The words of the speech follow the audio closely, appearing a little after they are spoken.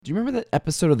Do you remember that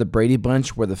episode of The Brady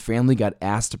Bunch where the family got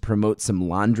asked to promote some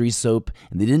laundry soap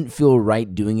and they didn't feel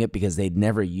right doing it because they'd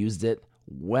never used it?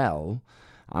 Well,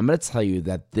 I'm going to tell you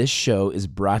that this show is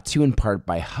brought to you in part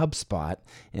by HubSpot,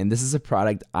 and this is a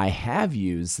product I have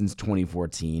used since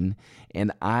 2014,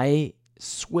 and I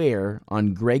swear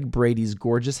on Greg Brady's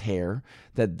gorgeous hair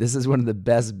that this is one of the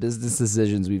best business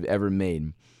decisions we've ever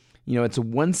made. You know, it's a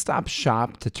one-stop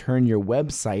shop to turn your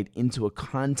website into a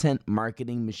content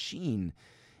marketing machine.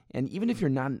 And even if you're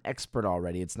not an expert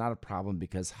already, it's not a problem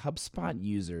because HubSpot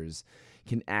users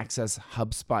can access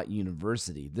HubSpot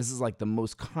University. This is like the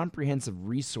most comprehensive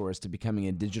resource to becoming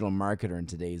a digital marketer in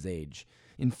today's age.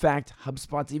 In fact,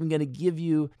 HubSpot's even going to give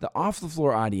you, the Off the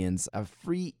Floor audience, a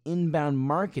free inbound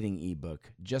marketing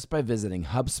ebook just by visiting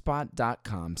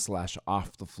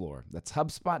HubSpot.com/offthefloor. That's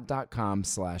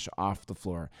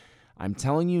HubSpot.com/offthefloor. I'm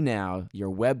telling you now,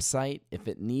 your website, if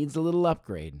it needs a little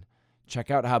upgrade, check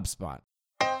out HubSpot.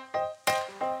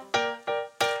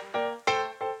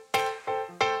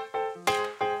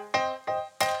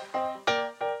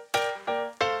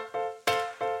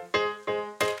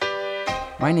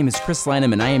 My name is Chris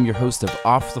Lynham, and I am your host of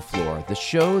Off the Floor, the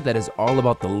show that is all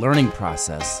about the learning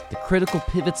process, the critical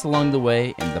pivots along the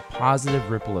way, and the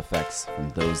positive ripple effects from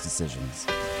those decisions.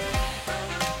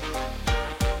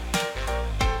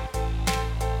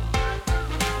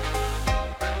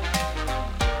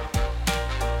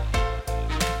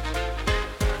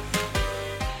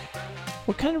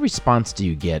 What kind of response do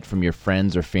you get from your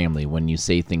friends or family when you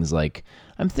say things like,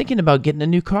 "I'm thinking about getting a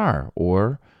new car,"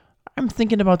 or "I'm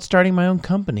thinking about starting my own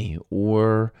company,"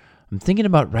 or "I'm thinking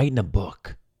about writing a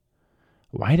book"?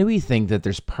 Why do we think that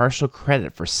there's partial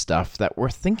credit for stuff that we're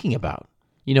thinking about?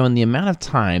 You know, in the amount of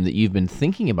time that you've been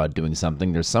thinking about doing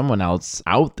something, there's someone else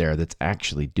out there that's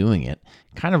actually doing it.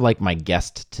 Kind of like my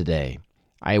guest today.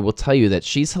 I will tell you that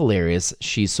she's hilarious.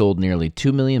 She sold nearly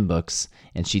 2 million books,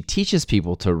 and she teaches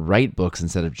people to write books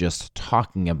instead of just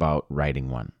talking about writing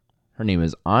one. Her name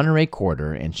is Honorée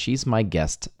Corder, and she's my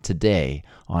guest today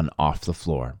on Off the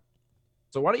Floor.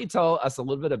 So why don't you tell us a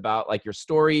little bit about like your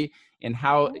story and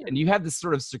how, and you have this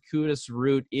sort of circuitous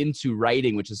route into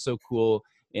writing, which is so cool.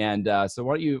 And so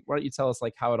why don't you tell us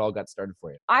like how it all got started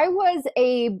for you? I was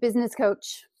a business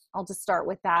coach. I'll just start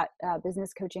with that.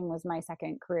 Business coaching was my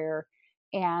second career,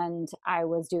 and I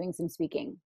was doing some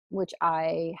speaking, which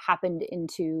I happened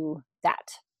into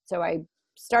that. So I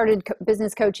started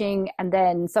business coaching, and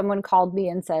then someone called me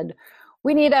and said,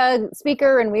 "We need a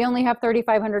speaker and we only have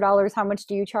 $3,500. How much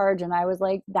do you charge?" And I was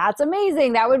like, "That's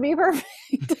amazing. That would be perfect."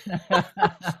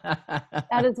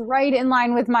 That is right in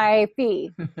line with my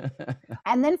fee.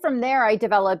 And then from there, I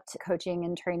developed coaching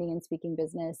and training and speaking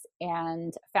business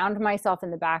and found myself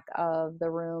in the back of the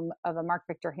room of a Mark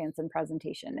Victor Hansen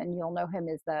presentation. And you'll know him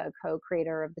as the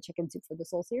co-creator of the Chicken Soup for the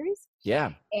Soul series.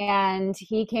 Yeah. And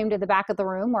he came to the back of the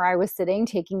room where I was sitting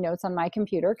taking notes on my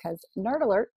computer because nerd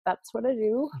alert, that's what I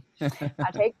do.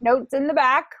 I take notes in the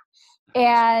back.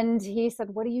 And he said,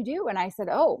 "What do you do?" And I said,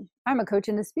 "Oh, I'm a coach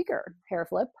and a speaker," hair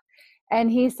flip.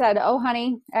 And he said, "Oh,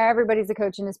 honey, everybody's a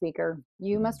coach and a speaker.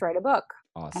 You must write a book."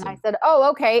 Awesome. And I said, "Oh,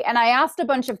 okay." And I asked a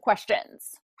bunch of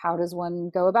questions. How does one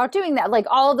go about doing that? Like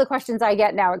all of the questions I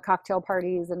get now at cocktail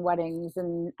parties and weddings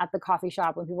and at the coffee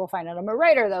shop when people find out I'm a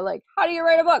writer, they're like, "How do you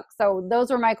write a book?" So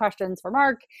those were my questions for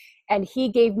Mark. And he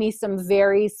gave me some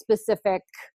very specific,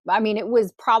 it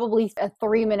was probably a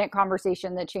 3-minute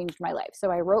conversation that changed my life.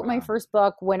 So I wrote my first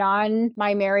book, went on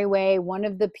my merry way. One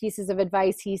of the pieces of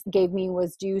advice he gave me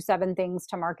was do 7 things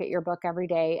to market your book every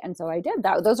day. And so I did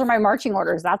that. Those are my marching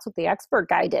orders. That's what the expert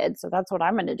guy did. So that's what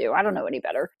I'm going to do. I don't know any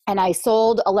better. And I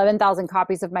sold 11,000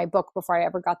 copies of my book before I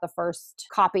ever got the first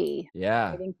copy.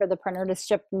 Yeah. Waiting for the printer to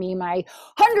ship me my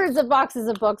hundreds of boxes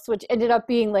of books, which ended up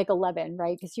being like 11,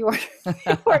 right? Because you order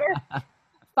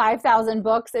 5,000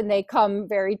 books and they come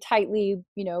very tightly,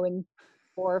 in 400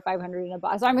 or 500 in a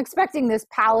box. So I'm expecting this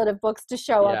pallet of books to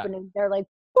show up and they're like,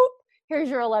 "Boop, here's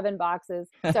your 11 boxes."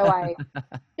 So I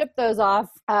shipped those off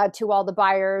to all the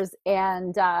buyers.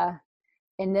 And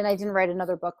then I didn't write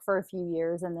another book for a few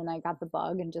years. And then I got the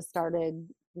bug and just started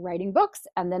writing books.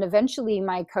 And then eventually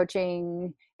my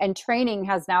coaching and training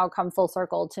has now come full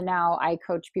circle to now I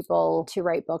coach people to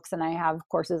write books, and I have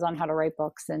courses on how to write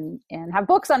books and have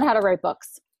books on how to write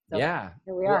books. So yeah.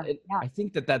 Here we are. I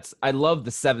think I love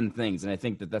the 7 things. And I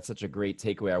think that that's such a great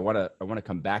takeaway. I want to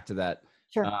come back to that.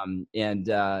 Sure.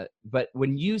 But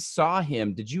when you saw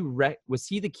him, was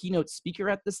he the keynote speaker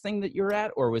at this thing that you're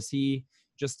at, or was he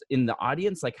just in the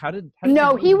audience? Like how did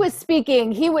No, he was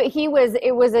speaking. It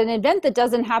was an event that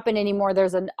doesn't happen anymore.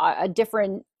 There's a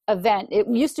different event. It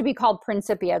used to be called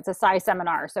Principia. It's a Psi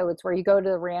seminar. So it's where you go to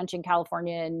the ranch in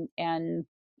California and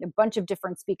a bunch of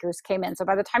different speakers came in. So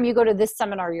by the time you go to this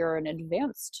seminar, you're an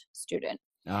advanced student.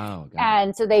 Oh, got it.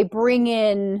 And so they bring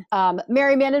in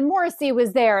Mary Mannon Morrissey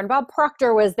was there, and Bob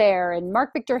Proctor was there, and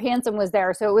Mark Victor Hansen was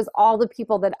there. So it was all the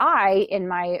people that in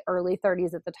my early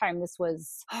 30s at the time, this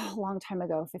was a long time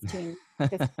ago, 15 or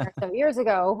so years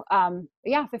ago.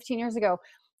 15 years ago.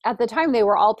 At the time, they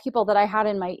were all people that I had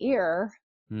in my ear,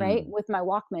 right, with my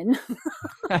Walkman.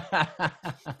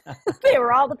 They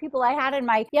were all the people I had in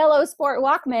my yellow sport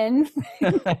Walkman.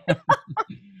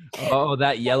 Oh,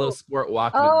 that yellow sport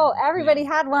Walkman. Oh, everybody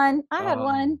had one. I had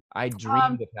one. I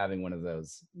dreamed of having one of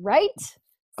those. Right?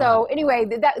 So anyway,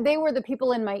 they were the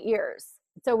people in my ears.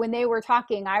 So when they were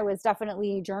talking, I was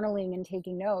definitely journaling and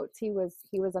taking notes. He was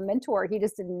a mentor. He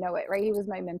just didn't know it, right? He was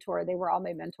my mentor. They were all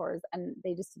my mentors, and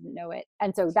they just didn't know it.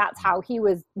 And so that's how he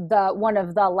was one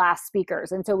of the last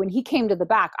speakers. And so when he came to the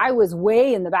back, I was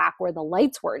way in the back where the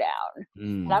lights were down.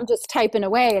 And I'm just typing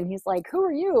away, and he's like, "Who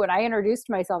are you?" And I introduced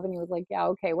myself, and he was like, "Yeah,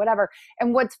 okay, whatever."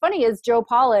 And what's funny is Joe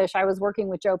Polish, I was working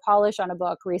with Joe Polish on a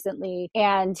book recently,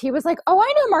 and he was like, "Oh,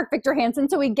 I know Mark Victor Hansen."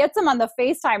 So he gets him on the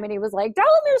FaceTime, and he was like, "Tell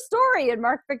him your story." And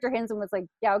Mark Victor Hansen was like,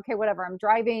 "Yeah, okay, whatever. I'm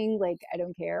driving. Like, I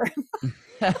don't care."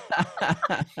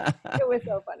 It was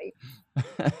so funny.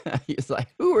 He's like,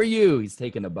 "Who are you?" He's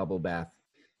taking a bubble bath.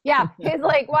 Yeah. He's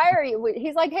like, "Why are you?"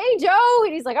 He's like, "Hey, Joe."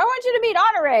 And he's like, "I want you to meet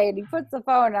Honore." And he puts the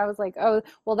phone. And I was like, "Oh,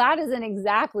 well, that isn't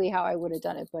exactly how I would have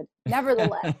done it." But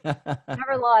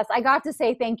nevertheless, I got to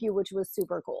say thank you, which was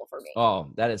super cool for me.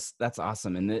 Oh, that's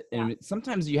awesome. And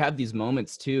sometimes you have these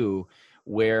moments too,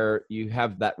 where you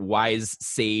have that wise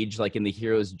sage, like in the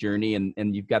hero's journey,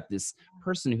 and you've got this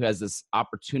person who has this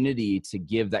opportunity to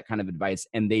give that kind of advice,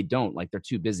 and they don't, like, they're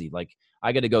too busy. Like,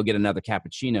 I got to go get another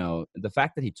cappuccino. The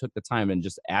fact that he took the time and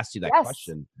just asked you that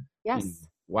question. Yes.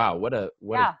 Wow.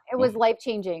 It was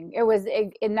life-changing. It was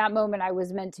in that moment, I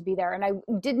was meant to be there. And I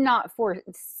did not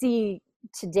foresee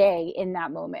today in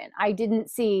that moment. I didn't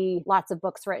see lots of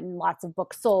books written, lots of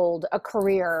books sold, a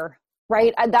career,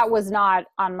 right? That was not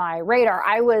on my radar.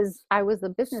 I was a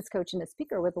business coach and a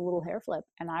speaker with a little hair flip,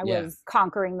 and I was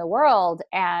conquering the world,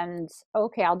 and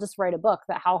okay, I'll just write a book.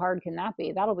 How hard can that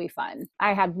be? That'll be fun.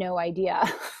 I had no idea.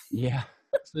 Yeah.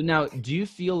 So now, do you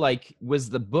feel like, was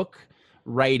the book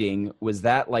writing, was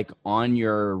that like on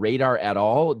your radar at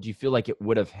all? Do you feel like it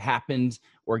would have happened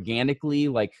organically?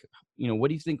 Like, what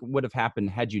do you think would have happened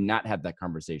had you not had that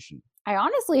conversation? I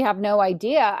honestly have no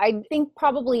idea. I think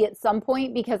probably at some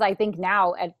point, because I think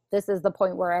now this is the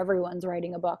point where everyone's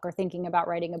writing a book or thinking about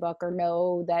writing a book, or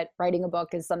know that writing a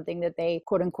book is something that they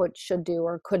quote unquote should do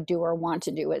or could do or want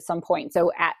to do at some point.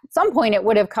 So at some point it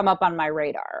would have come up on my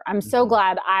radar. I'm so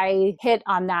glad I hit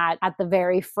on that at the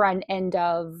very front end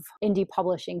of indie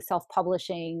publishing,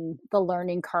 self-publishing, the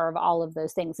learning curve, all of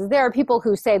those things. There are people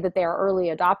who say that they are early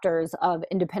adopters of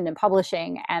independent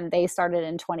publishing, and they started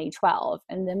in 2012.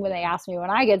 And then when they asked me when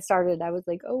I get started, I was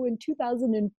like, "Oh, in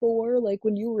 2004, like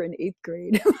when you were in 8th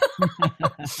grade."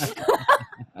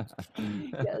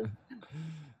 Yes.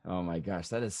 Oh my gosh,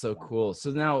 that is so cool. So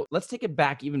now let's take it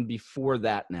back even before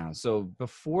that now. So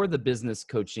before the business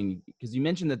coaching, because you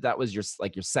mentioned that was your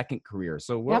second career.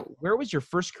 So where was your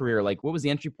first career? Like, what was the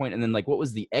entry point? And then, like, what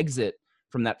was the exit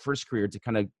from that first career to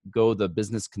kind of go the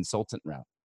business consultant route?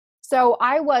 So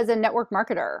I was a network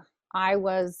marketer. I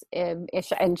was in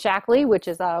Shaklee, which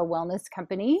is a wellness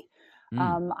company.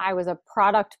 I was a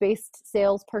product-based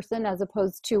salesperson, as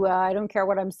opposed to I don't care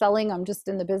what I'm selling. I'm just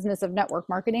in the business of network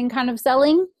marketing kind of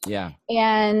selling. Yeah.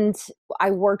 And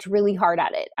I worked really hard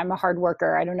at it. I'm a hard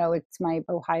worker. I don't know. It's my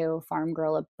Ohio farm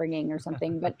girl upbringing or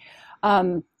something, but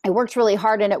I worked really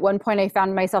hard. And at one point I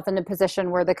found myself in a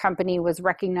position where the company was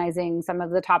recognizing some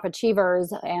of the top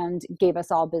achievers and gave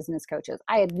us all business coaches.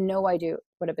 I had no idea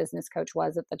what a business coach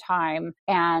was at the time.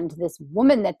 And this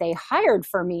woman that they hired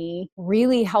for me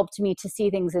really helped me to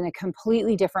see things in a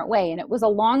completely different way. And it was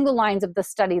along the lines of the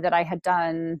study that I had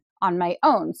done on my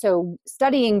own. So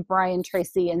studying Brian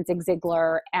Tracy and Zig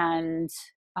Ziglar, and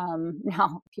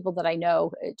now people that I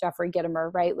know, Jeffrey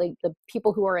Gitomer, right? Like the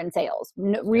people who are in sales,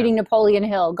 reading Napoleon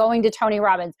Hill, going to Tony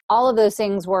Robbins, all of those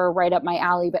things were right up my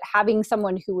alley. But having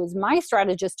someone who was my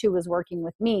strategist, who was working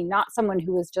with me, not someone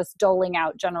who was just doling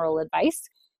out general advice,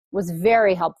 was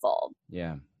very helpful.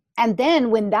 Yeah. And then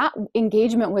when that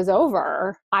engagement was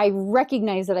over, I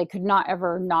recognized that I could not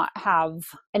ever not have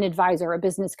an advisor, a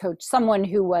business coach, someone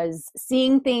who was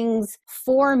seeing things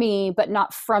for me, but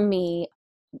not from me.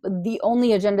 The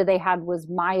only agenda they had was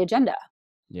my agenda.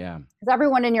 Yeah. Because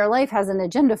everyone in your life has an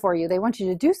agenda for you. They want you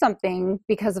to do something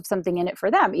because of something in it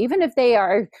for them, even if they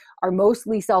are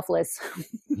mostly selfless.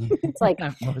 It's like,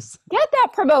 Most. get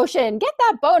that promotion, get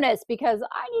that bonus because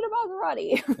I need a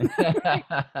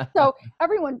Maserati. So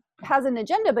everyone has an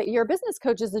agenda, but your business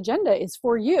coach's agenda is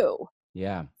for you.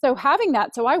 Yeah. So having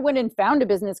that, so I went and found a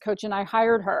business coach and I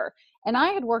hired her. And I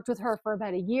had worked with her for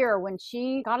about a year when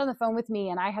she got on the phone with me,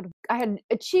 and I had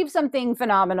achieved something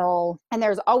phenomenal. And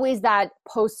there's always that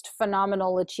post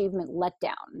phenomenal achievement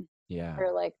letdown. Yeah.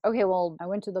 You're like, okay, well, I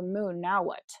went to the moon, now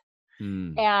what?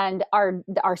 Mm. And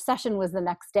our session was the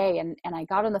next day, and I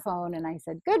got on the phone and I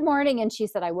said, good morning. And she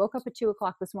said, I woke up at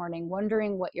 2:00 this morning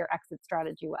wondering what your exit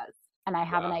strategy was. And I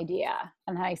have an idea.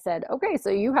 And I said, okay,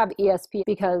 so you have ESP,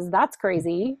 because that's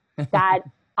crazy that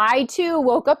I too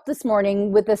woke up this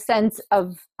morning with a sense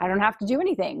of I don't have to do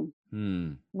anything.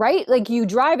 Right? Like you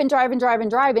drive and drive and drive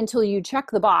and drive until you check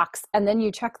the box, and then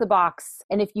you check the box.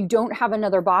 And if you don't have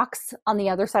another box on the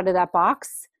other side of that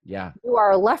box, yeah, you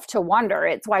are left to wander.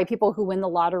 It's why people who win the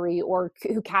lottery or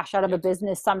who cash out of a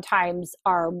business sometimes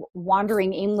are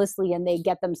wandering aimlessly, and they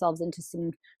get themselves into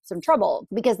some trouble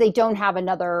because they don't have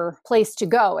another place to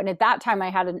go. And at that time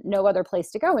I had no other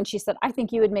place to go. And she said, I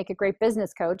think you would make a great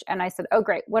business coach. And I said, oh,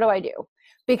 great. What do I do?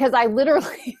 Because I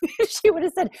literally, she would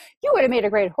have said, you would have made a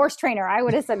great horse trainer. I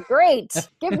would have said, great,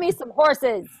 give me some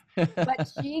horses.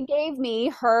 But she gave me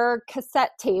her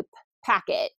cassette tape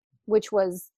packet, which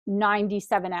was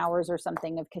 97 hours or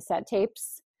something of cassette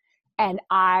tapes. And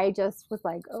I just was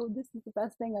like, oh, this is the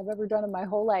best thing I've ever done in my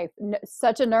whole life.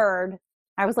 Such a nerd.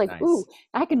 I was like, nice. Ooh,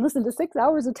 I can listen to 6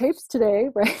 hours of tapes today,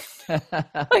 right?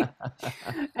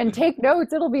 And take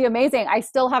notes. It'll be amazing. I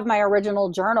still have my original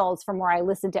journals from where I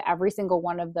listened to every single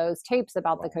one of those tapes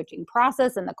about the coaching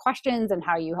process and the questions and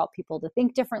how you help people to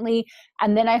think differently.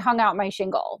 And then I hung out my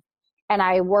shingle. And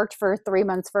I worked for 3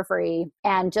 months for free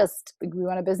and just, we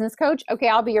want a business coach? Okay,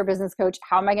 I'll be your business coach.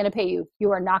 How am I going to pay you?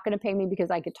 You are not going to pay me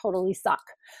because I could totally suck.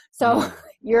 So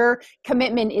your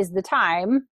commitment is the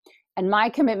time. And my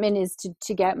commitment is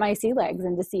to get my sea legs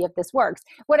and to see if this works.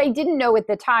 What I didn't know at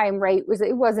the time, right, was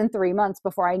it wasn't 3 months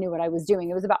before I knew what I was doing.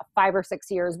 It was about 5 or 6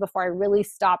 years before I really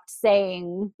stopped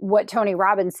saying what Tony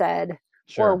Robbins said.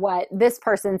 Sure. Or what this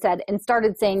person said, and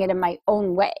started saying it in my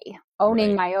own way,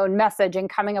 owning my own message and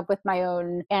coming up with my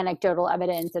own anecdotal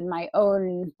evidence and my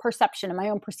own perception and my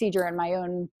own procedure and my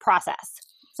own process.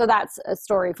 So that's a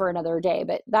story for another day,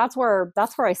 but that's where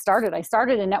I started. I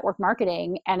started in network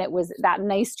marketing, and it was that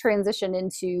nice transition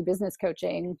into business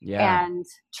coaching and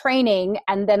training.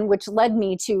 And then which led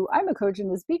me to, I'm a coach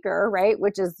and a speaker, right?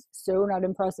 Which is so not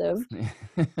impressive.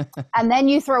 And then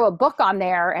you throw a book on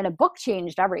there, and a book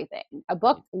changed everything. A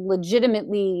book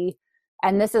legitimately,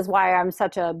 and this is why I'm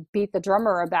such a beat the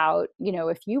drummer about,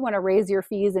 if you want to raise your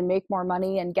fees and make more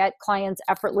money and get clients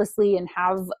effortlessly and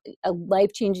have a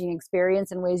life-changing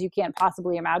experience in ways you can't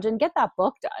possibly imagine, get that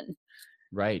book done.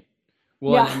 Right.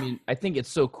 Well, I mean, I think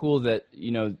it's so cool that,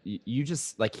 you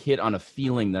just like hit on a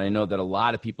feeling that I know that a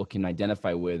lot of people can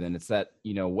identify with. And it's that,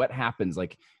 what happens,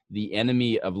 like the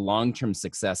enemy of long-term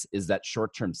success is that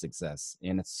short-term success.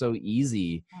 And it's so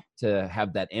easy to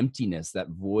have that emptiness, that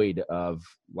void of,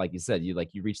 like you said, you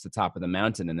reach the top of the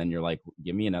mountain and then you're like,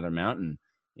 give me another mountain.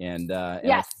 And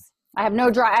yes, I have no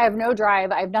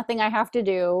drive. I have nothing I have to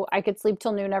do. I could sleep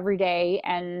till noon every day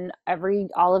and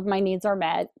all of my needs are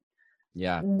met.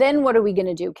 Yeah. Then what are we going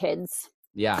to do, kids?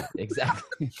 Yeah,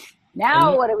 exactly.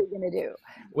 Now what are we going to do?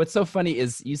 What's so funny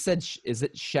is you said, is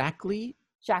it Shaklee?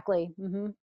 Shaklee. Mm-hmm.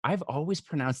 I've always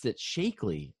pronounced it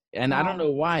Shaklee, and I don't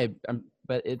know why,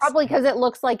 but it's probably because it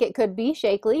looks like it could be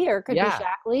Shaklee or it could be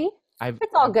Shaklee.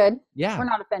 It's all good. Yeah. We're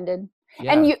not offended.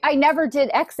 Yeah. And I never did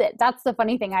exit. That's the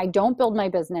funny thing. I don't build my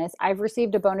business. I've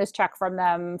received a bonus check from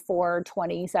them for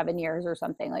 27 years or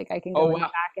something. Like I can go in the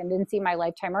back end and see my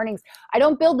lifetime earnings. I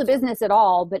don't build the business at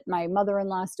all, but my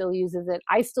mother-in-law still uses it.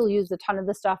 I still use a ton of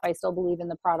the stuff. I still believe in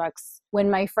the products. When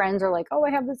my friends are like, oh, I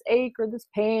have this ache or this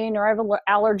pain or I have an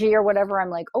allergy or whatever, I'm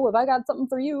like, oh, have I got something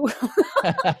for you?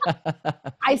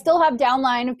 I still have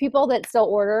downline of people that still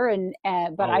order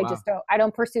but I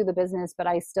don't pursue the business, but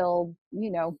I still,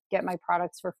 get my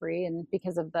products for free, and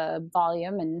because of the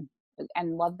volume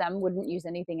and love them, wouldn't use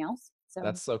anything else. So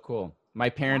that's so cool. My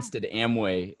parents did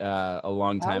Amway a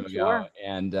long time ago,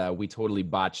 and we totally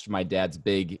botched my dad's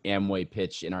big Amway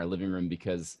pitch in our living room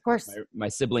because of course my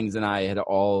siblings and I had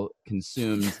all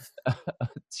consumed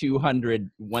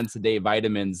 200 once a day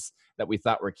vitamins that we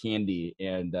thought were candy,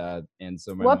 and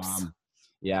so my mom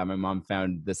Yeah, my mom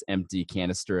found this empty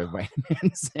canister of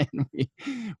vitamins, and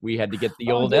we had to get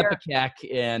the Oh old dear. Epicac,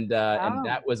 and Oh,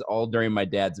 that was all during my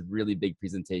dad's really big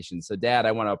presentation. So, Dad,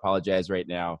 I want to apologize right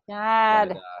now, but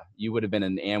Dad, you would have been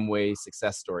an Amway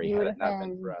success story you had would it have not been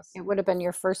been, for us. it would have been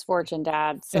your first fortune,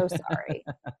 Dad. So sorry.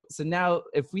 So now,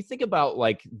 if we think about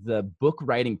like the book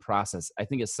writing process, I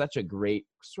think it's such a great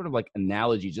sort of like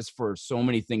analogy just for so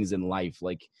many things in life.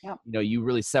 Like, Yep. you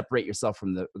really separate yourself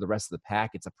from the rest of the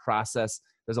pack. It's a process.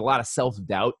 There's a lot of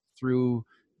self-doubt through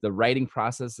the writing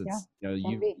process. Yeah. It's,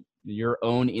 Can be. your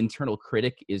own internal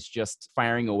critic is just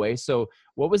firing away. So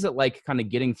what was it like kind of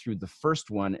getting through the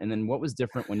first one? And then what was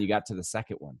different when you got to the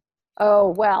second one? Oh,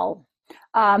 well,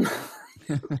 um,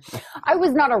 I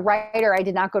was not a writer. I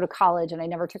did not go to college and I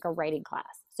never took a writing class.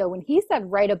 So when he said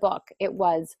write a book, it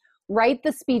was write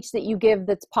the speech that you give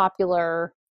that's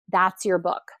popular. That's your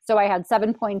book. So I had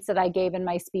 7 points that I gave in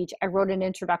my speech. I wrote an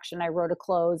introduction. I wrote a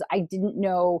close. I didn't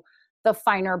know the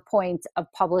finer points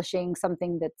of publishing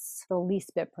something that's the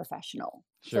least bit professional.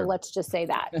 So Sure. let's just say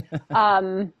that.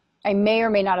 I may or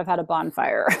may not have had a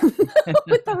bonfire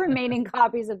with the remaining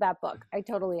copies of that book. I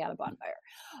totally had a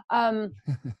bonfire.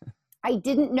 I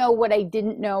didn't know what I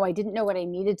didn't know. I didn't know what I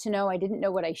needed to know. I didn't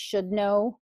know what I should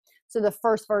know. So the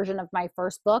first version of my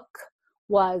first book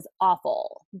was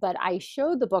awful, but I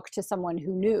showed the book to someone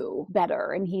who knew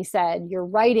better. And he said, your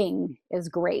writing is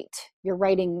great. Your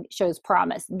writing shows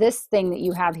promise. This thing that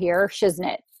you have here,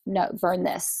 shiznit, no, burn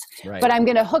this. Right. But I'm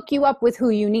going to hook you up with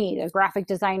who you need, a graphic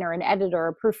designer, an editor,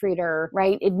 a proofreader,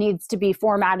 right? It needs to be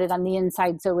formatted on the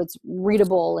inside so it's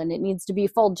readable, and it needs to be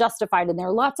full justified. And there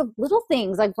are lots of little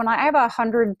things, like when I have a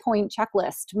 100-point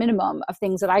checklist minimum of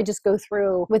things that I just go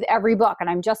through with every book, and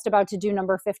I'm just about to do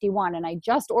number 51, and I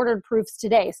just ordered proofs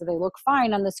today. So they look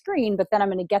fine on the screen, but then I'm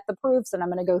going to get the proofs and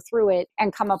I'm going to go through it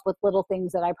and come up with little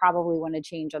things that I probably want to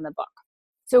change on the book.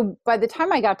 So by the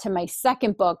time I got to my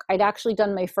second book, I'd actually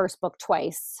done my first book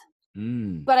twice,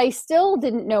 but I still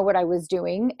didn't know what I was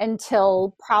doing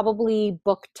until probably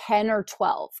book 10 or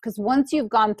 12. Because once you've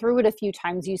gone through it a few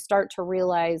times, you start to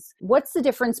realize what's the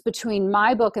difference between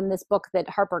my book and this book that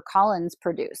HarperCollins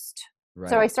produced. Right.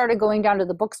 So I started going down to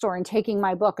the bookstore and taking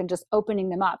my book and just opening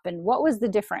them up. And what was the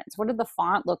difference? What did the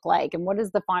font look like? And what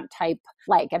is the font type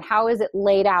like? And how is it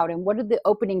laid out? And what are the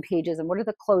opening pages? And what are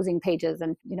the closing pages?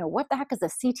 And, what the heck is a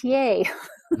CTA?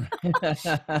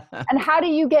 And how do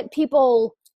you get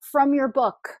people from your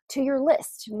book to your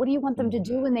list? What do you want them to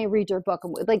do when they read your book?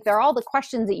 Like, they're all the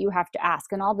questions that you have to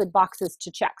ask and all the boxes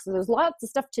to check. So there's lots of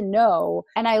stuff to know.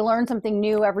 And I learn something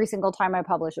new every single time I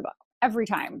publish a book. Every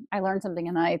time I learn something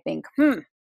and I think,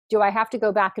 do I have to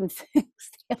go back and fix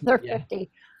the other 50?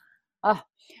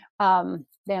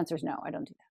 The answer is no, I don't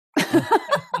do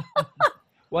that.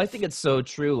 Well, I think it's so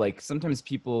true. Like, sometimes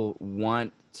people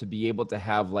want to be able to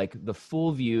have like the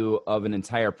full view of an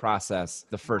entire process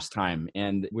the first time.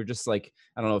 And we're just like,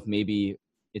 I don't know if maybe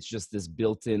it's just this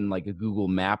built-in like a Google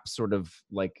map sort of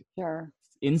like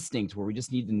instinct where we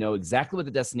just need to know exactly what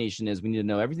the destination is. We need to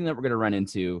know everything that we're going to run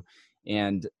into.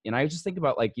 And I just think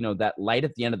about like, that light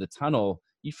at the end of the tunnel.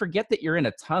 You forget that you're in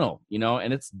a tunnel,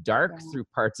 and it's dark through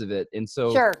parts of it. And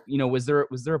so, was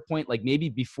there a point like maybe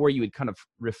before you had kind of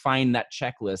refined that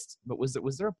checklist, but was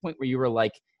there a point where you were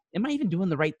like, am I even doing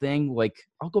the right thing? Like,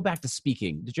 I'll go back to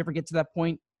speaking. Did you ever get to that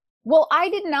point? Well, I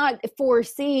did not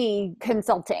foresee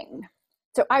consulting.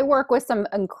 So I work with some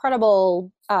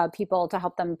incredible people to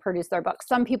help them produce their books.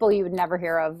 Some people you would never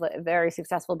hear of, very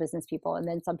successful business people, and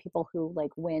then some people who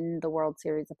like win the World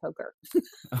Series of poker.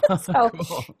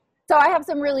 Cool. So I have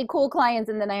some really cool clients,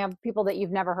 and then I have people that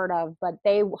you've never heard of, but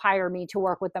they hire me to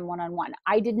work with them one-on-one.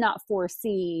 I did not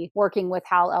foresee working with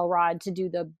Hal Elrod to do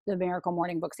the Miracle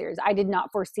Morning book series. I did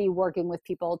not foresee working with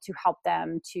people to help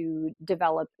them to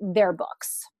develop their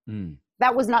books.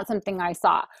 That was not something I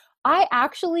saw. I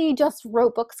actually just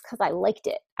wrote books because I liked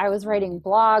it. I was writing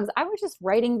blogs. I was just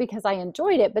writing because I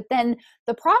enjoyed it. But then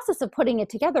the process of putting it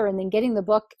together and then getting the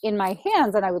book in my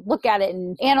hands, and I would look at it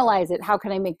and analyze it. How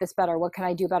can I make this better? What can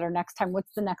I do better next time?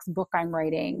 What's the next book I'm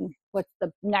writing? What's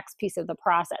the next piece of the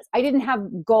process? I didn't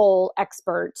have goal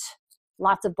expert,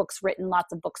 lots of books written,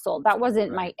 lots of books sold. That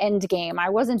wasn't my end game. I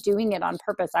wasn't doing it on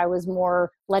purpose. I was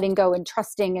more letting go and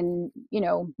trusting and,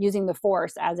 using the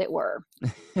force, as it were.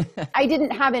 I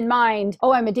didn't have in mind,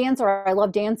 I'm a dancer. I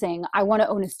love dancing. I want to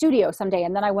own a studio someday.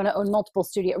 And then I want to own multiple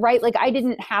studios, right? Like, I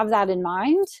didn't have that in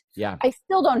mind. Yeah. I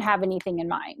still don't have anything in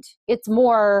mind. It's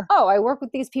more, I work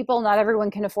with these people. Not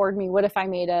everyone can afford me. What if I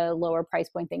made a lower price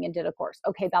point thing and did a course?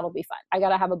 Okay, that'll be fun. I got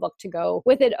to have a book to go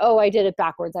with it. I did it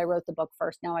backwards. I wrote the book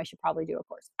first. Now I should probably do a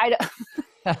course.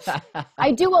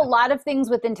 I do a lot of things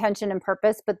with intention and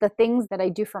purpose, but the things that I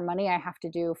do for money, I have to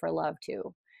do for love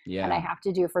too. And I Yeah. have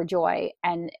to do for joy.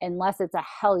 And unless it's a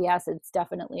hell yes, it's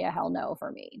definitely a hell no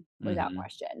for me, without Hmm.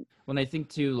 question. Well, and I think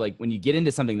too, like when you get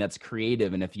into something that's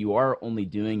creative, and if you are only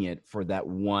doing it for that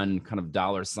one kind of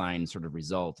dollar sign sort of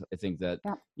result, I think that,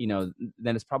 Yeah.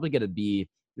 then it's probably going to be,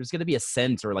 there's going to be a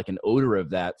scent or like an odor of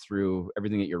that through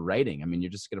everything that you're writing. I mean, you're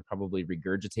just going to probably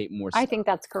regurgitate more I stuff. think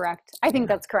that's correct. I think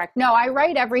Yeah. that's correct. No, I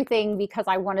write everything because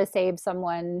I want to save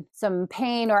someone some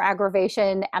pain or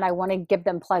aggravation and I want to give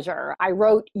them pleasure. I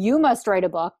wrote You Must Write a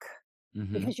Book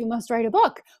Hmm. because you must write a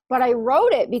book, but I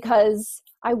wrote it because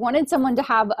I wanted someone to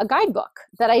have a guidebook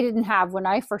that I didn't have when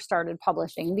I first started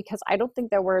publishing, because I don't think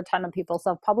there were a ton of people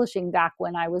self-publishing back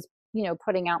when I was,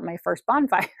 putting out my first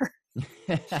bonfire.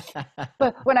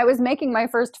 But when I was making my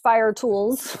first fire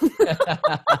tools,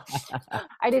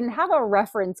 I didn't have a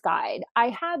reference guide. I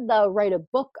had the write a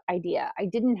book idea. I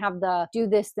didn't have the do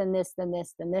this, then this, then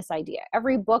this, then this idea.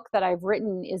 Every book that I've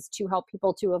written is to help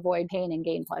people to avoid pain and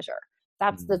gain pleasure.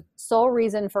 That's the Mm, sole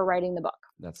reason for writing the book.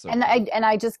 that's so And cool.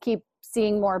 I just keep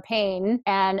seeing more pain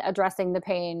and addressing the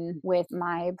pain with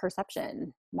my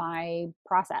perception, my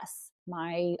process,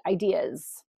 my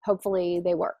ideas. Hopefully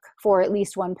they work for at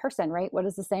least one person, right? What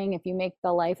is the saying? If you make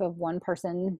the life of one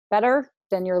person better,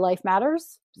 then your life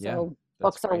matters. Yeah, So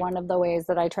that's books are great. one of the ways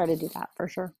that I try to do that, for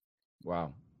sure.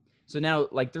 Wow. So now,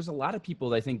 like, there's a lot of people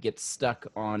that I think get stuck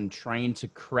on trying to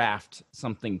craft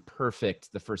something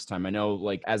perfect the first time. I know,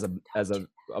 like, as a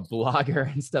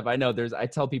blogger and stuff, I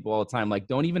tell people all the time, like,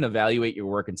 don't even evaluate your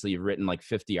work until you've written like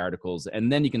 50 articles, and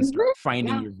then you can start Mhm.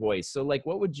 finding Yeah. your voice. So, like,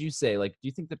 what would you say? Like, do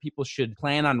you think that people should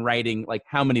plan on writing like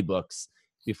how many books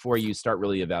before you start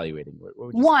really evaluating? What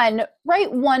would you say? One,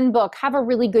 write one book, have a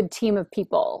really good team of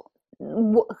people.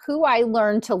 Who I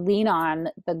learned to lean on,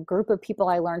 the group of people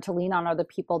I learned to lean on are the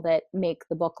people that make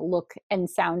the book look and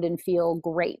sound and feel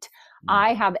great. Mm,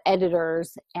 I have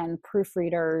editors and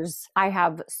proofreaders. I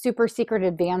have super secret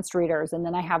advanced readers, and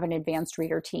then I have an advanced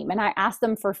reader team. And I ask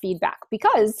them for feedback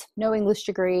because no English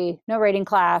degree, no writing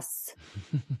class,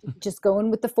 just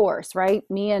going with the force, right?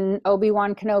 Me and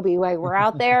Obi-Wan Kenobi, like we're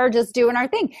out there just doing our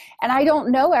thing. And I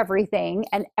don't know everything.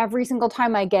 And every single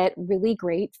time I get really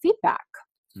great feedback.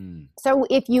 mm, So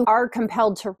if you are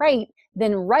compelled to write,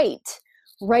 then write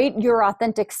your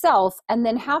authentic self, and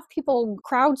then have people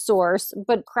crowdsource,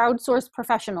 but crowdsource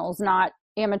professionals, not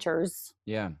amateurs,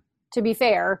 yeah. to be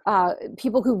fair,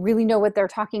 people who really know what they're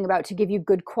talking about to give you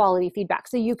good quality feedback.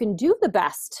 So you can do the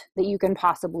best that you can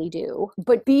possibly do,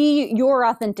 but be your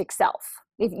authentic self.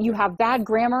 If you have bad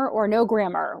grammar or no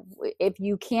grammar, if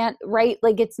you can't write,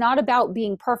 like it's not about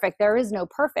being perfect. There is no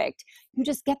perfect. You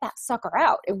just get that sucker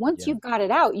out. And once Yeah. you've got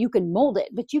it out, you can mold it,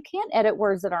 but you can't edit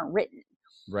words that aren't written.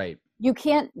 Right. You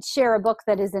can't share a book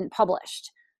that isn't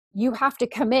published. You have to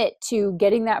commit to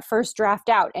getting that first draft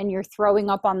out and you're throwing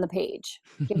up on the page.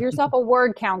 Give yourself a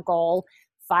word count goal,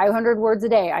 500 words a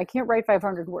day. I can't write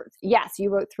 500 words. Yes, you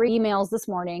wrote 3 emails this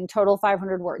morning, total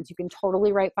 500 words. You can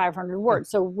totally write 500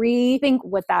 words. So rethink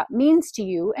what that means to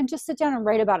you and just sit down and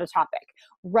write about a topic.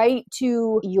 Write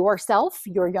to yourself,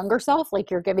 your younger self, like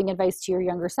you're giving advice to your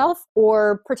younger self,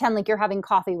 or pretend like you're having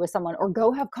coffee with someone, or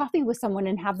go have coffee with someone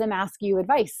and have them ask you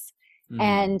advice Mm.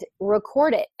 and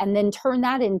record it, and then turn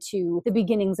that into the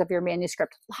beginnings of your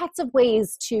manuscript. Lots of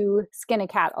ways to skin a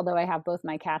cat, although I have both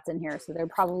my cats in here, so they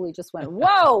probably just went,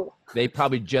 whoa, They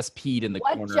probably just peed in the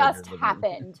what corner of your just living room.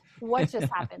 happened? What just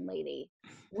happened, lady?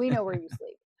 We know where you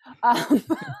sleep. Um,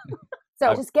 so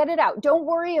Uh, just get it out. Don't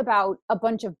worry about a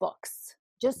bunch of books.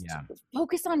 Just yeah.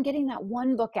 focus on getting that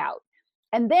one book out.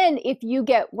 And then if you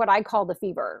get what I call the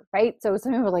fever, right? So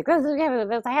some people are like, this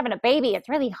is having a baby. It's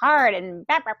really hard and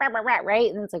bah, bah, bah, bah, bah, right?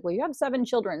 And it's like, well, you have 7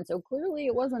 children. So clearly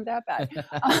it wasn't that bad.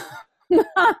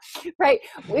 Right.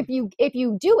 If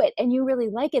you do it and you really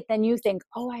like it, then you think,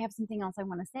 oh, I have something else I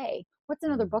want to say. What's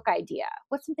another Mm. book idea?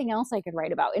 What's something else I could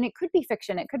write about? And it could be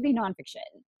fiction. It could be nonfiction.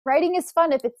 Writing is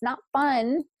fun. If it's not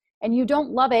fun, and you don't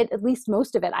love it, at least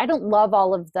most of it. I don't love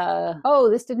all of the,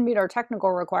 oh, this didn't meet our technical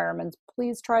requirements,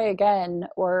 please try again,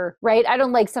 or, right? I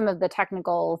don't like some of the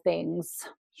technical things,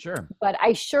 Sure. but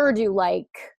I sure do like,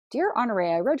 dear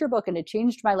Honoré, I read your book and it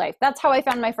changed my life. That's how I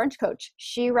found my French coach.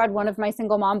 She read one of my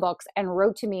single mom books and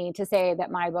wrote to me to say that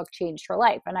my book changed her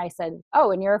life. And I said, oh,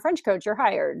 and you're a French coach, you're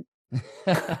hired.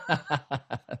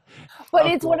 But Oh,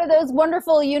 it's one cool. of those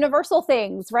wonderful universal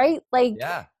things, right? Like,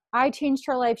 Yeah. I changed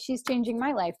her life. She's changing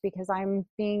my life because I'm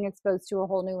being exposed to a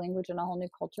whole new language and a whole new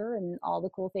culture and all the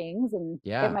cool things. And it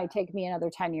Yeah. might take me another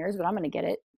 10 years, but I'm going to get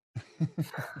it.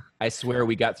 I swear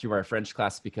we got through our French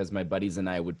class because my buddies and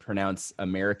I would pronounce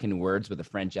American words with a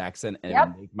French accent, and it Yep.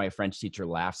 would make my French teacher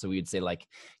laugh. So we would say like,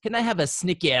 "Can I have a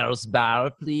Snickers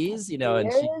bar, please?" You know,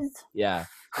 and she, Yes. yeah.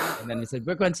 And then we said,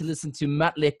 "We're going to listen to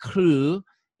Motley Crue,"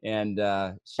 and she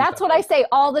That's thought what I say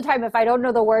all the time. If I don't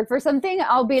know the word for something,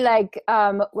 I'll be like,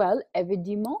 well,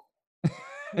 évidemment,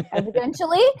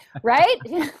 evidentially, right?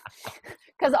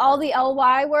 Because all the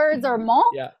ly words are mon,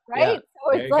 yeah, right? yeah.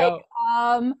 So There it's you like, go.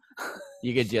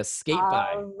 You could just skate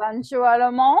by.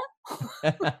 eventuellement.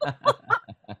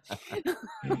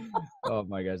 Oh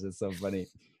my gosh, that's so funny.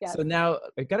 Yes. So now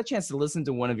I got a chance to listen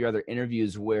to one of your other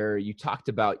interviews where you talked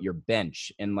about your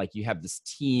bench and like you have this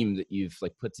team that you've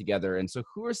like put together. And so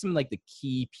who are some like the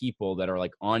key people that are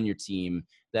like on your team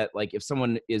that like if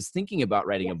someone is thinking about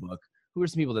writing a book, who are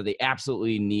some people that they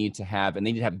absolutely need to have and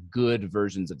they need to have good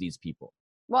versions of these people?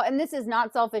 Well, and this is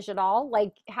not selfish at all.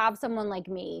 Like have someone like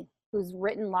me who's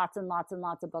written lots and lots and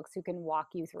lots of books who can walk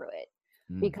you through it.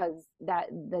 Because that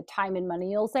the time and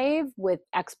money you'll save with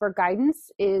expert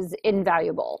guidance is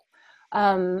invaluable.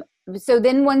 So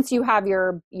then once you have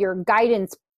your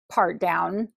guidance part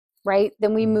down, right,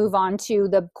 then we move on to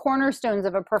the cornerstones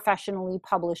of a professionally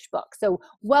published book. So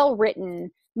well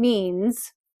written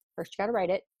means first you got to write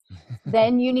it.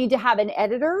 Then you need to have an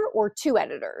editor or two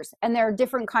editors. And there are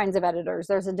different kinds of editors.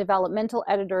 There's a developmental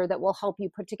editor that will help you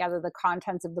put together the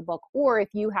contents of the book. Or if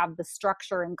you have the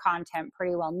structure and content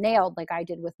pretty well nailed, like I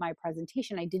did with my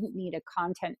presentation, I didn't need a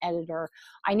content editor.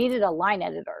 I needed a line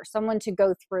editor, someone to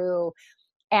go through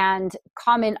and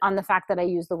comment on the fact that I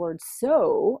use the word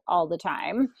so all the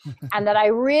time and that I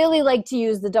really like to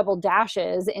use the double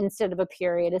dashes instead of a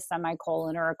period, a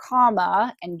semicolon, or a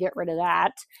comma, and get rid of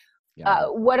that.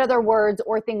 What other words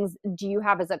or things do you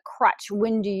have as a crutch?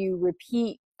 When do you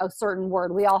repeat a certain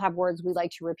word? We all have words we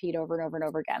like to repeat over and over and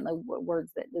over again. The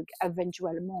words that like,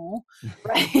 eventuellement,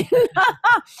 right?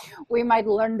 We might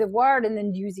learn the word and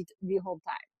then use it the whole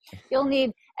time. You'll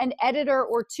need an editor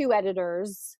or two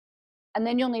editors, and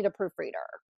then you'll need a proofreader.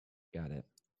 Got it.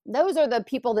 Those are the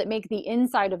people that make the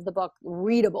inside of the book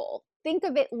readable. Think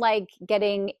of it like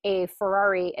getting a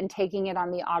Ferrari and taking it on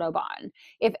the Autobahn.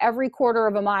 If every quarter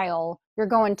of a mile you're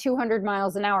going 200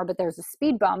 miles an hour, but there's a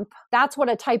speed bump, that's what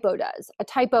a typo does. A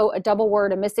typo, a double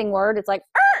word, a missing word, it's like,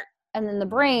 arr! And then the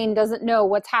brain doesn't know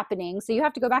what's happening. So you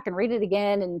have to go back and read it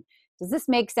again. And does this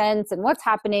make sense? And what's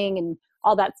happening? And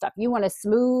all that stuff. You want a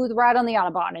smooth ride on the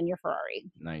Autobahn in your Ferrari.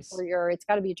 Nice. Or it's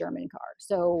got to be a German car.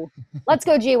 So let's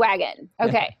go G-Wagon.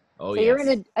 Okay. So you're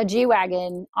in a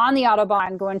G-Wagon on the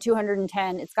Autobahn going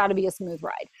 210. It's got to be a smooth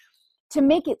ride. To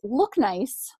make it look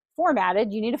nice,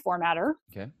 formatted, you need a formatter.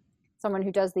 Okay. Someone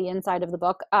who does the inside of the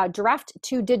book.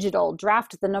 Draft2Digital,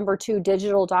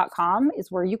 draft2digital.com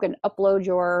is where you can upload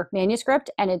your manuscript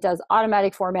and it does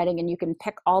automatic formatting and you can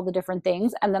pick all the different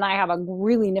things. And then I have a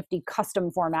really nifty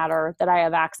custom formatter that I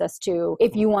have access to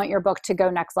if you want your book to go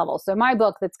next level. So my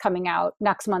book that's coming out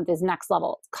next month is next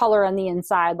level. It's color on the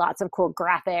inside, lots of cool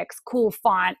graphics, cool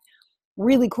font,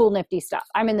 really cool nifty stuff.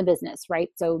 I'm in the business, right?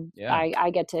 So yeah. I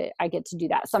get to do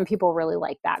that. Some people really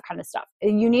like that kind of stuff.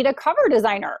 You need a cover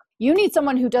designer. You need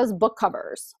someone who does book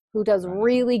covers, who does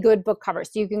really good book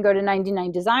covers. So you can go to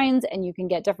 99 Designs and you can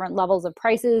get different levels of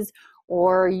prices,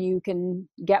 or you can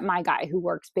get my guy who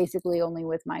works basically only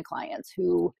with my clients,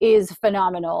 who is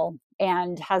phenomenal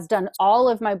and has done all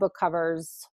of my book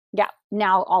covers. Yeah,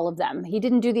 now all of them. He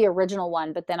didn't do the original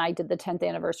one, but then I did the 10th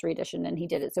anniversary edition and he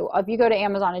did it. So if you go to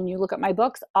Amazon and you look at my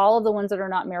books, all of the ones that are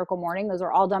not Miracle Morning, those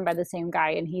are all done by the same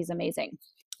guy and he's amazing.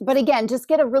 But again, just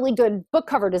get a really good book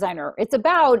cover designer. It's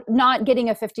about not getting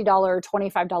a $50,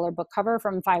 $25 book cover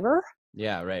from Fiverr.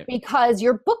 Yeah, right. Because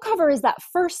your book cover is that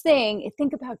first thing.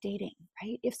 Think about dating,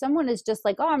 right? If someone is just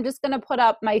like, oh, I'm just going to put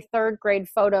up my third grade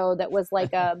photo that was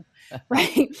like a,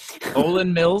 right?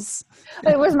 Olin Mills.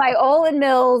 It was my Olin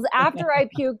Mills after I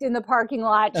puked in the parking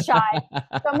lot shot.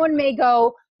 Someone may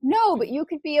go, no, but you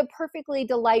could be a perfectly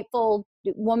delightful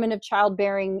woman of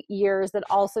childbearing years that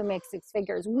also makes six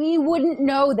figures. We wouldn't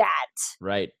know that.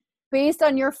 Right. Based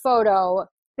on your photo.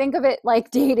 Think of it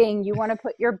like dating. You want to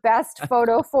put your best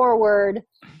photo forward.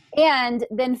 And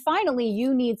then finally,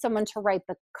 you need someone to write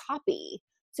the copy.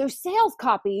 So sales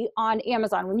copy on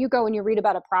Amazon, when you go and you read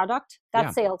about a product,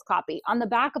 that's sales copy. On the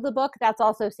back of the book, that's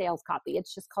also sales copy.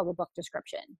 It's just called a book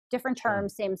description. Different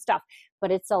terms, same stuff, but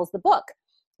it sells the book.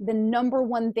 The number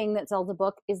one thing that sells a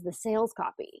book is the sales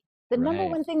copy. The number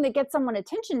one thing that gets someone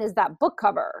attention is that book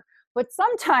cover. But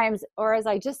sometimes, or as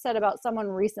I just said about someone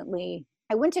recently,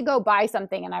 I went to go buy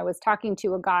something and I was talking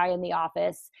to a guy in the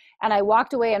office and I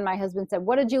walked away and my husband said,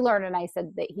 "What did you learn?" And I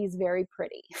said that he's very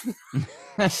pretty.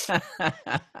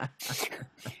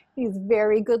 He's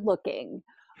very good looking,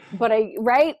 but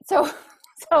right? So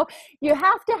you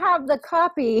have to have the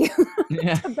copy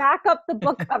to back up the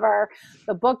book cover.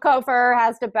 The book cover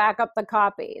has to back up the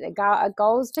copy. It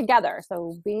goes together.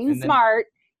 So being smart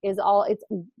is it's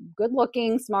good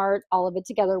looking, smart, all of it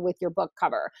together with your book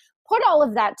cover. Put all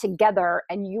of that together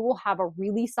and you will have a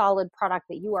really solid product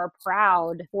that you are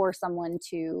proud for someone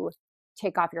to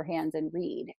take off your hands and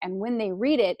read. And when they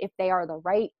read it, if they are the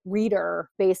right reader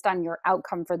based on your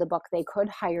outcome for the book, they could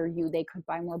hire you, they could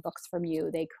buy more books from you,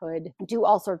 they could do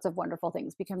all sorts of wonderful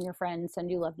things, become your friend,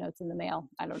 send you love notes in the mail.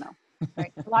 I don't know.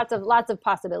 Right? lots of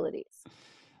possibilities.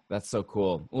 That's so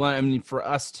cool. Well, I mean, for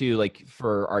us too, like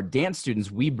for our dance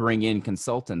students, we bring in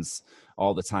consultants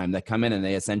all the time that come in and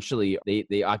they essentially,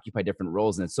 they occupy different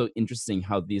roles. And it's so interesting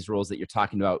how these roles that you're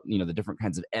talking about, you know, the different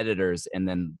kinds of editors and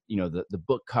then, you know, the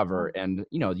book cover and,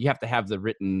 you know, you have to have the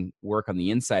written work on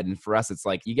the inside. And for us, it's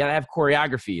like, you got to have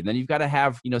choreography. And then you've got to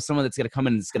have, you know, someone that's going to come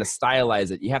in and it's going to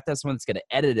stylize it. You have to have someone that's going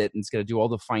to edit it and it's going to do all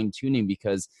the fine tuning,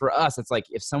 because for us, it's like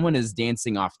if someone is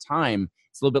dancing off time,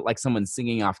 it's a little bit like someone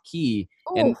singing off key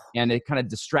and it kind of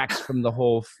distracts from the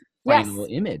whole final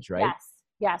image, right?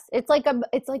 Yes. It's like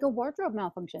a wardrobe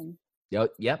malfunction.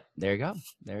 Yep. There you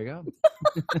go.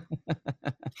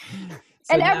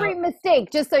 And every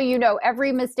mistake, just so you know,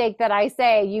 every mistake that I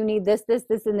say, you need this,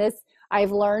 and this,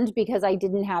 I've learned because I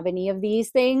didn't have any of these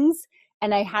things.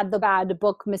 And I had the bad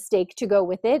book mistake to go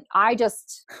with it. I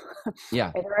just,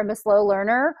 either I'm a slow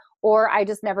learner or I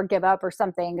just never give up or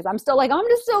something. Cause I'm still like, I'm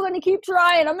just still going to keep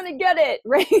trying. I'm going to get it.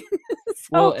 Right.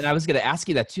 Well, and I was going to ask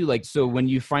you that too. Like, so when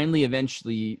you finally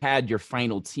eventually had your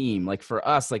final team, like for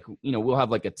us, like, you know, we'll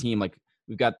have like a team, like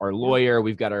we've got our lawyer,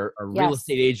 we've got our real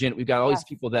estate agent, we've got all these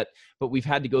people but we've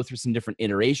had to go through some different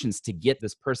iterations to get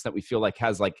this person that we feel like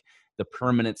has like the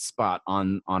permanent spot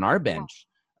on our bench.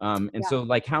 So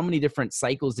like how many different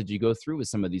cycles did you go through with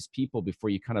some of these people before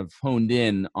you kind of honed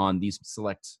in on these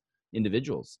select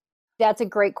individuals? That's a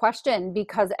great question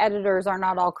because editors are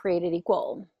not all created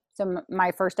equal. So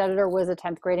my first editor was a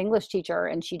 10th grade English teacher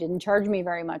and she didn't charge me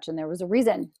very much. And there was a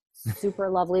reason. Super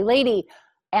lovely lady.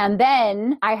 And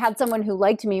then I had someone who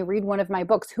liked me read one of my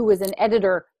books who was an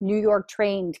editor, New York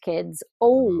trained, kids.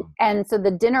 And so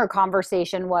the dinner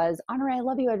conversation was, Honor, I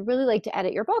love you. I'd really like to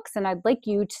edit your books. And I'd like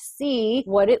you to see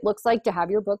what it looks like to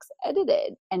have your books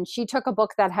edited. And she took a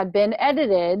book that had been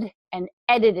edited and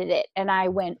edited it. And I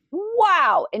went,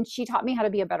 wow. And she taught me how to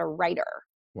be a better writer.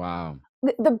 Wow.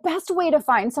 The best way to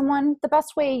find someone,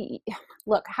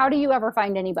 look, how do you ever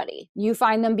find anybody? You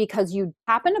find them because you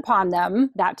happen upon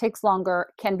them. That takes longer,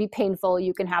 can be painful.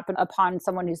 You can happen upon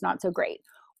someone who's not so great.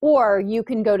 Or you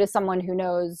can go to someone who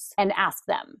knows and ask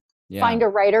them. Find a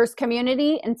writer's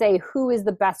community and say, who is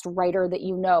the best writer that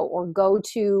you know? Or go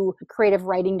to creative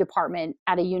writing department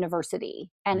at a university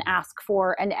and ask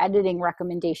for an editing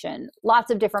recommendation.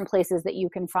 Lots of different places that you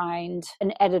can find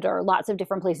an editor, lots of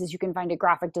different places you can find a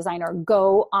graphic designer.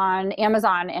 Go on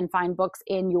Amazon and find books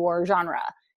in your genre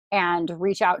and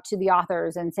reach out to the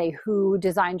authors and say, who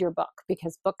designed your book?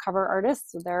 Because book cover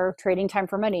artists, they're trading time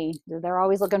for money. They're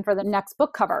always looking for the next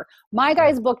book cover. My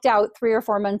guy's booked out 3 or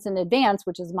 4 months in advance,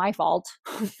 which is my fault.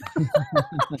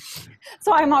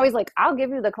 So I'm always like, I'll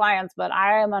give you the clients, but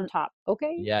I am on top.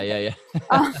 Okay. Yeah.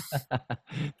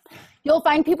 You'll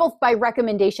find people by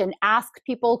recommendation. Ask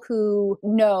people who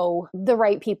know the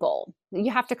right people. You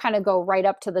have to kind of go right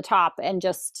up to the top and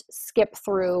just skip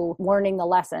through learning the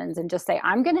lessons and just say,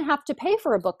 I'm going to have to pay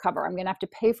for a book cover. I'm going to have to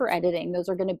pay for editing. Those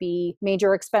are going to be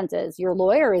major expenses. Your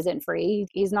lawyer isn't free.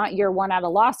 He's not year 1 out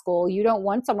of law school. You don't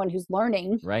want someone who's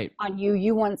learning on you.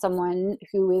 You want someone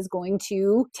who is going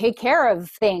to take care of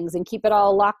things and keep it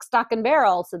all lock, stock, and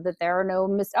barrel so that there are no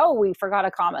we forgot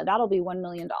a comma. That'll be $1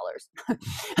 million.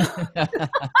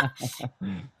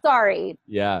 Sorry.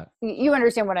 Yeah. You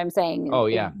understand what I'm saying. Oh,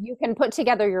 yeah. You can put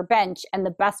together your bench, and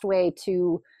the best way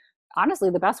to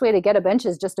get a bench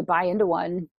is just to buy into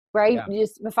one, right? Yeah. You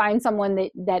just find someone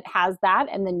that has that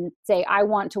and then say, I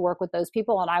want to work with those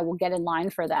people and I will get in line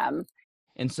for them.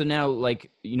 And so now, like,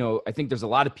 you know, I think there's a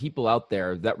lot of people out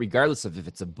there that regardless of if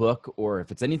it's a book or if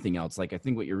it's anything else, like I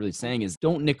think what you're really saying is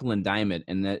don't nickel and dime it.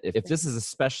 And that if this is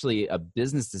especially a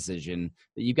business decision,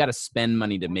 that you got to spend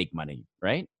money to make money,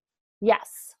 right?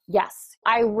 Yes.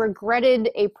 I regretted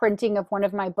a printing of one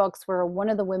of my books where one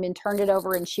of the women turned it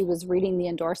over and she was reading the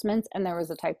endorsements and there was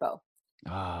a typo.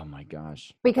 Oh my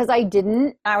gosh. Because I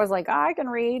didn't. I was like, I can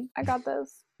read. I got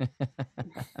this. I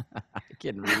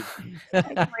can read. I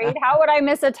can read. How would I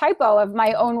miss a typo of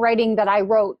my own writing that I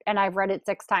wrote and I've read it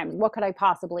 6 times? What could I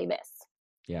possibly miss?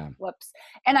 Yeah. Whoops.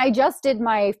 And I just did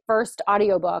my first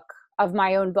audiobook of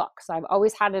my own books. I've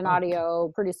always had an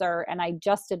audio producer, and I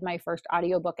just did my first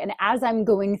audiobook. And as I'm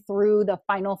going through the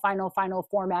final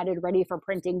formatted, ready for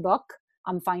printing book,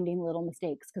 I'm finding little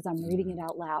mistakes because I'm reading it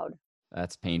out loud.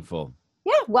 That's painful.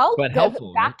 Yeah, well, but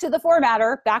helpful, back to the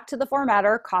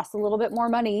formatter, costs a little bit more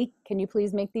money. Can you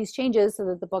please make these changes so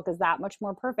that the book is that much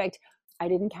more perfect? I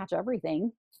didn't catch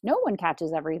everything. No one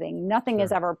catches everything. Nothing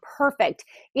is ever perfect.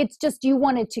 It's just you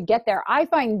wanted to get there. I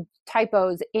find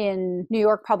typos in New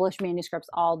York published manuscripts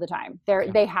all the time.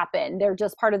 They happen. They're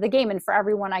just part of the game. And for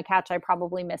every one I catch, I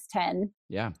probably miss 10.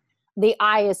 Yeah. The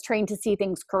eye is trained to see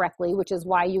things correctly, which is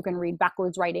why you can read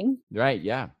backwards writing. Right.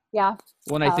 Yeah. Yeah.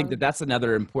 Well, and I think that that's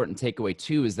another important takeaway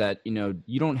too, is that,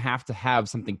 you don't have to have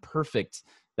something perfect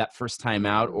that first time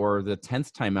out or the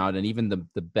 10th time out. And even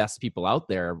the best people out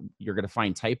there, you're going to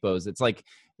find typos. It's like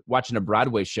watching a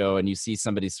Broadway show and you see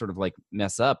somebody sort of like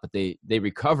mess up, but they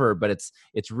recover, but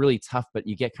it's really tough, but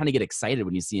you kind of get excited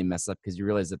when you see them mess up because you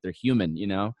realize that they're human,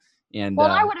 And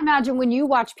well, I would imagine when you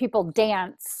watch people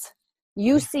dance,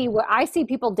 you see what I see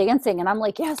people dancing and I'm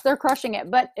like, yes, they're crushing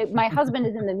it. But my husband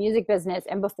is in the music business.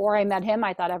 And before I met him,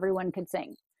 I thought everyone could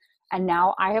sing. And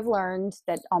now I have learned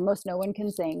that almost no one can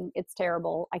sing. It's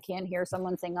terrible. I can't hear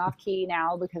someone sing off key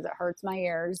now because it hurts my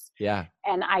ears. Yeah.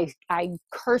 And I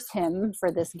curse him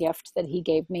for this gift that he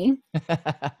gave me.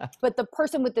 But the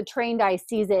person with the trained eye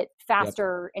sees it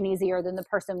faster and easier than the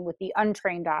person with the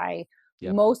untrained eye.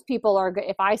 Yep. Most people are,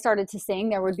 if I started to sing,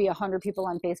 there would be 100 people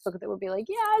on Facebook that would be like,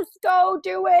 yes, go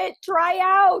do it. Try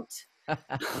out.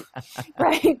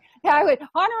 Right. I would,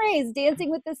 Honore's Dancing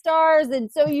with the Stars.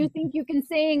 And so you think you can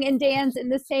sing and dance in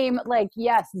the same, like,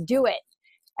 yes, do it.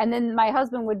 And then my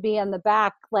husband would be on the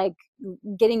back, like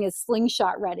getting his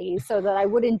slingshot ready so that I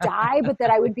wouldn't die, but that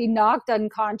I would be knocked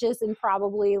unconscious and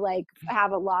probably like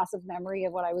have a loss of memory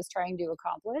of what I was trying to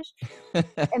accomplish.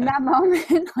 In that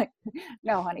moment, like,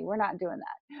 no, honey, we're not doing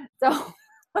that. So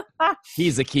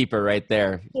he's a keeper right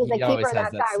there. He's a keeper,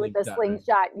 that guy with the slingshot.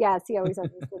 Right? Yes, he always has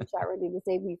the slingshot ready to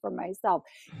save me from myself.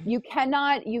 You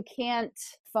can't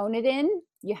phone it in.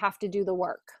 You have to do the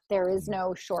work. There is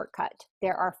no shortcut.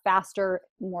 There are faster,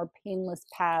 more painless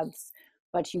paths,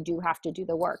 but you do have to do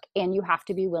the work and you have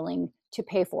to be willing to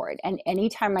pay for it. And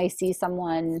anytime I see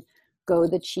someone go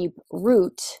the cheap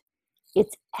route,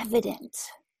 it's evident.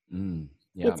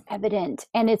 Yeah. It's evident.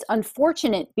 And it's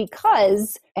unfortunate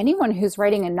because anyone who's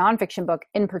writing a nonfiction book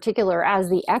in particular as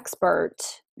the expert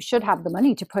should have the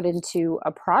money to put into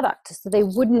a product. So they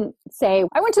wouldn't say,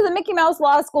 I went to the Mickey Mouse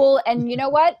Law School and you know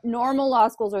what? Normal law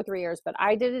schools are 3 years, but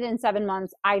I did it in 7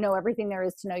 months. I know everything there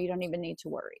is to know. You don't even need to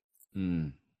worry.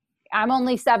 I'm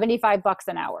only $75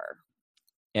 an hour.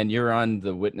 And you're on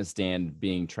the witness stand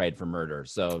being tried for murder.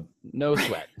 So no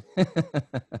sweat.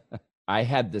 I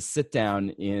had this sit down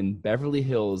in Beverly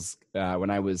Hills when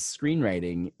I was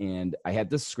screenwriting, and I had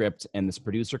this script, and this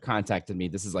producer contacted me.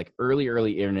 This is like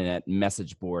early internet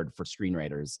message board for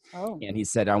screenwriters. Oh. And he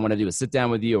said, I want to do a sit down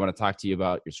with you. I want to talk to you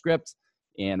about your script,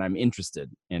 and I'm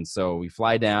interested. And so we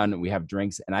fly down, and we have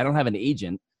drinks, and I don't have an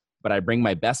agent, but I bring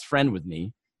my best friend with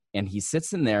me, and he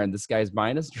sits in there, and this guy's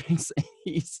buying us drinks.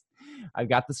 I've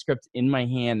got the script in my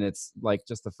hand. And it's like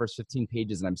just the first 15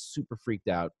 pages and I'm super freaked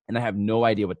out and I have no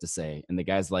idea what to say. And the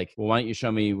guy's like, well, why don't you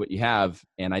show me what you have?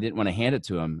 And I didn't want to hand it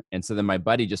to him. And so then my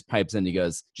buddy just pipes in. He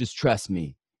goes, just trust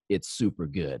me. It's super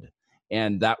good.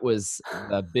 And that was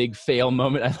a big fail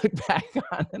moment I look back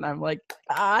on and I'm like,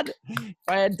 God, if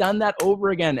I had done that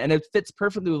over again. And it fits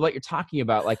perfectly with what you're talking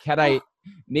about. Like had I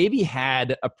maybe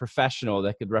had a professional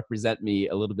that could represent me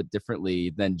a little bit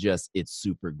differently than just it's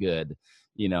super good,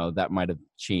 that might have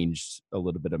changed a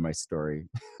little bit of my story.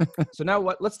 So now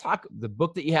let's talk the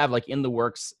book that you have like in the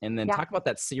works and then talk about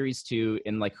that series too.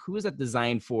 And like, who is that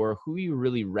designed for? Who are you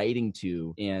really writing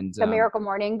to? And the Miracle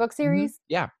Morning book series.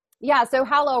 Yeah. Yeah. So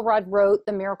Hal Elrod wrote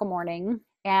The Miracle Morning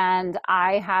and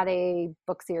I had a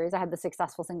book series. I had the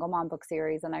Successful Single Mom book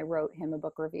series and I wrote him a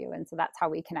book review. And so that's how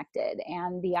we connected.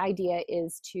 And the idea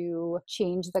is to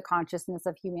change the consciousness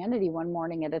of humanity one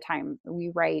morning at a time.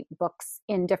 We write books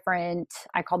in different,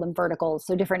 I call them verticals,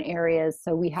 so different areas.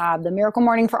 So we have the Miracle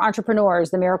Morning for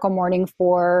entrepreneurs, the Miracle Morning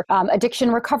for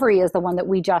addiction recovery is the one that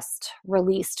we just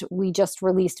released. We just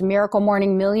released Miracle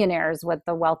Morning Millionaires, what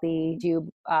the wealthy do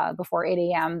before 8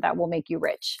 a.m. that will make you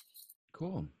rich.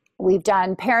 Cool. We've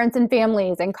done parents and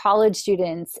families and college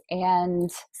students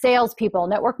and salespeople,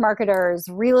 network marketers,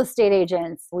 real estate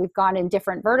agents. We've gone in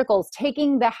different verticals,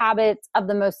 taking the habits of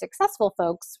the most successful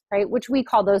folks, right, which we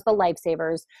call those the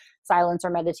lifesavers, silence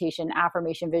or meditation,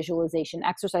 affirmation, visualization,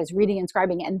 exercise, reading and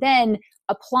scribing, and then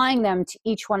applying them to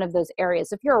each one of those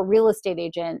areas. If you're a real estate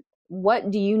agent,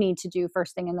 what do you need to do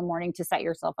first thing in the morning to set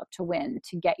yourself up to win,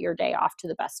 to get your day off to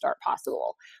the best start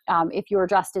possible? If you're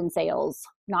just in sales,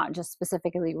 not just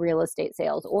specifically real estate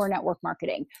sales or network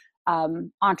marketing,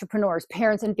 entrepreneurs,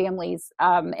 parents and families.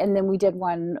 And then we did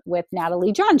one with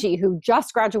Natalie Janji, who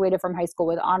just graduated from high school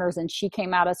with honors, and she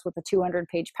came at us with a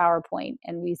 200-page PowerPoint.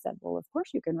 And we said, well, of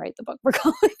course you can write the book for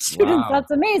college students. Wow.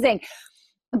 That's amazing.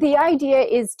 The idea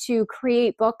is to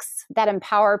create books that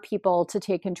empower people to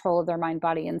take control of their mind,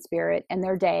 body, and spirit and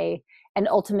their day. And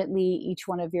ultimately, each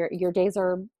one of your days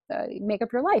are make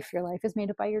up your life. Your life is made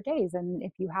up by your days. And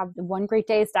if you have one great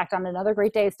day stacked on another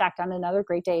great day, stacked on another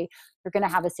great day, you're going to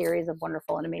have a series of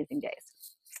wonderful and amazing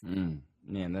days.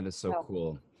 Man, that is so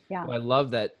cool. Yeah. Well, I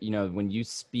love that, when you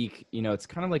speak, it's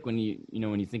kind of like when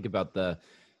when you think about the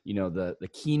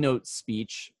keynote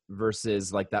speech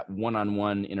versus like that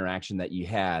one-on-one interaction that you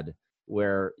had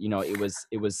where,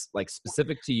 it was like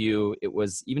specific to you. It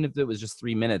was, even if it was just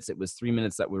 3 minutes, it was 3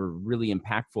 minutes that were really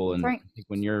impactful. And right. I think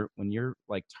when you're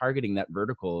like targeting that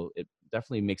vertical, it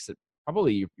definitely makes it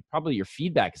probably your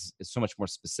feedback is so much more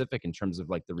specific in terms of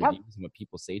like the reviews and what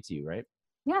people say to you, right?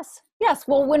 Yes.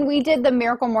 Well, when we did the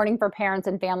Miracle Morning for Parents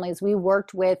and Families, we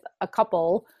worked with a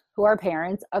couple who are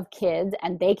parents of kids,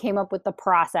 and they came up with the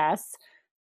process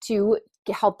to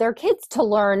help their kids to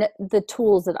learn the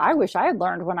tools that I wish I had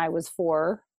learned when I was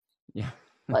 4. Yeah.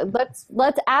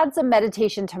 Let's add some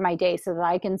meditation to my day so that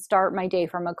I can start my day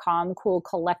from a calm, cool,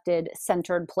 collected,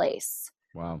 centered place.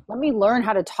 Wow. Let me learn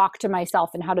how to talk to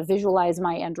myself and how to visualize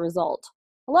my end result.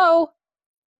 Hello?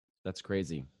 That's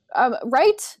crazy.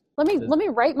 Right? Let me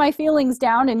write my feelings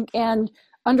down and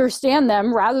understand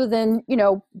them rather than,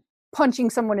 punching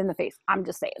someone in the face. I'm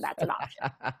just saying that's an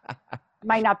option.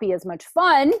 Might not be as much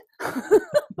fun,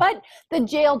 but the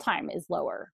jail time is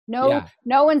lower. No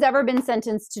one's ever been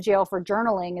sentenced to jail for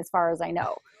journaling as far as I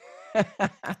know.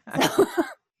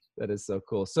 That is so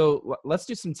cool. So let's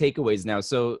do some takeaways now.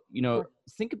 So,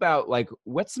 think about like,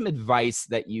 what's some advice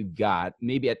that you got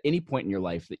maybe at any point in your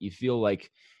life that you feel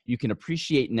like you can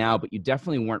appreciate now, but you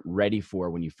definitely weren't ready for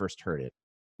when you first heard it?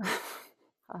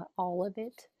 All of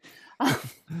it.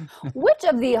 Which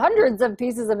of the hundreds of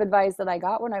pieces of advice that I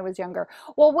got when I was younger?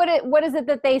 Well, what is it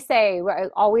that they say?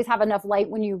 Always have enough light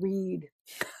when you read.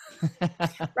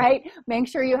 Right? Make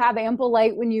sure you have ample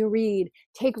light when you read.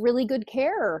 Take really good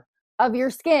care of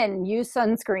your skin. Use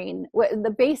sunscreen.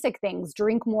 The basic things.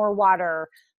 Drink more water.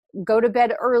 Go to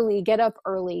bed early. Get up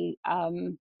early.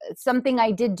 Something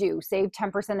I did do, save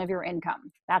 10% of your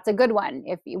income. That's a good one.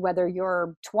 Whether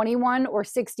you're 21 or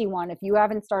 61, if you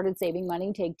haven't started saving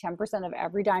money, take 10% of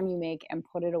every dime you make and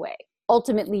put it away.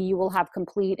 Ultimately, you will have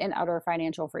complete and utter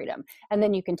financial freedom. And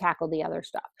then you can tackle the other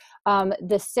stuff.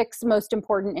 The 6 most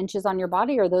important inches on your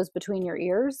body are those between your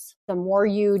ears. The more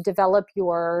you develop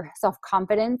your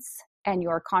self-confidence and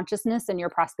your consciousness and your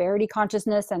prosperity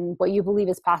consciousness and what you believe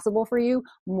is possible for you,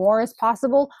 more is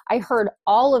possible. I heard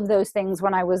all of those things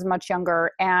when I was much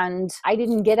younger, and I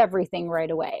didn't get everything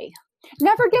right away.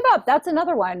 Never give up. That's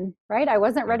another one, right? I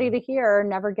wasn't ready to hear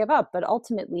never give up. But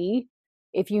ultimately,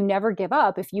 if you never give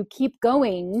up, if you keep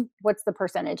going, what's the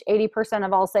percentage? 80%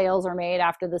 of all sales are made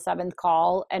after the 7th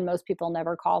call, and most people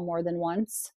never call more than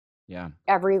once. Yeah.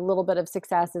 Every little bit of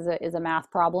success is a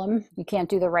math problem. You can't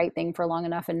do the right thing for long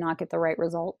enough and not get the right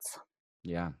results.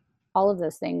 Yeah. All of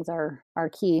those things are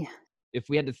key. If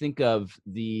we had to think of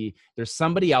there's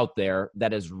somebody out there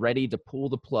that is ready to pull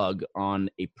the plug on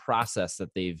a process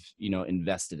that they've,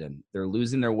 invested in. They're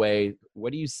losing their way.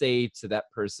 What do you say to that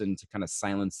person to kind of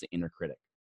silence the inner critic?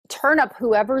 Turn up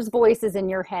whoever's voice is in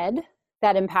your head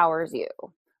that empowers you.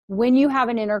 When you have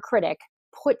an inner critic,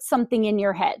 put something in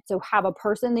your head. So have a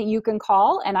person that you can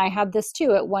call. And I had this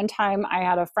too. At one time, I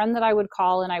had a friend that I would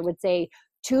call and I would say,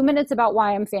 2 minutes about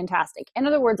why I'm fantastic. In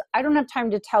other words, I don't have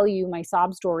time to tell you my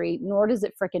sob story, nor does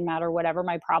it freaking matter whatever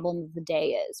my problem of the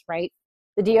day is, right?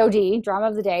 The DOD, drama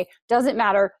of the day, doesn't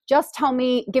matter. Just tell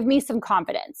me, give me some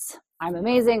confidence. I'm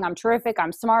amazing. I'm terrific.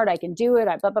 I'm smart. I can do it.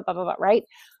 Blah, blah, blah, blah, blah, right?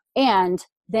 And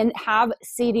then have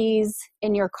CDs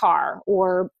in your car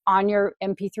or on your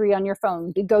MP3 on your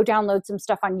phone. Go download some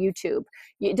stuff on YouTube.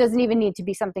 It doesn't even need to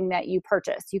be something that you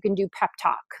purchase. You can do Pep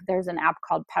Talk. There's an app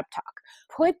called Pep Talk.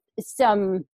 Put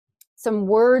some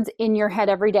words in your head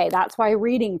every day. That's why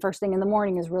reading first thing in the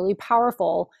morning is really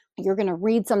powerful. You're going to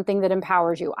read something that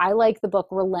empowers you. I like the book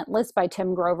Relentless by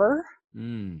Tim Grover.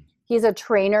 He's a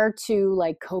trainer to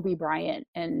like Kobe Bryant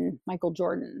and Michael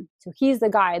Jordan. So he's the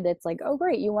guy that's like, oh,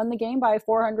 great, you won the game by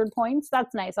 400 points.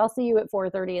 That's nice. I'll see you at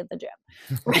 4:30 at the gym.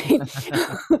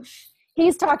 Right?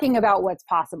 He's talking about what's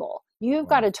possible. You've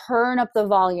got to turn up the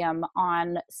volume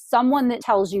on someone that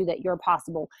tells you that you're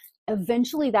possible.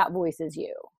 Eventually that voice is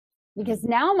you. because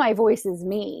now my voice is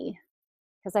me,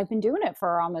 because I've been doing it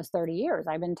for almost 30 years.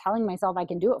 I've been telling myself I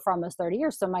can do it for almost 30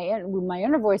 years. So my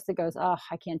inner voice that goes, oh,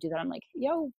 I can't do that. I'm like,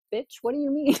 yo, bitch, what do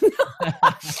you mean?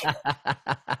 Step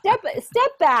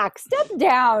back, step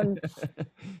down.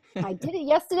 I did it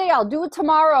yesterday. I'll do it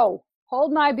tomorrow.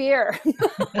 Hold my beer.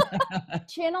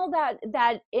 Channel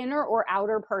that inner or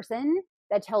outer person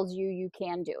that tells you you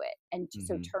can do it. And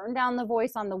so turn down the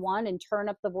voice on the one and turn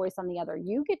up the voice on the other.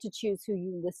 You get to choose who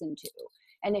you listen to.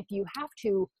 And if you have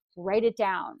to, write it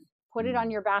down, put it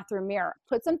on your bathroom mirror,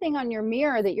 put something on your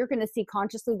mirror that you're going to see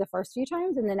consciously the first few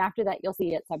times. And then after that, you'll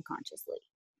see it subconsciously.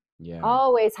 Yeah.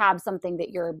 Always have something that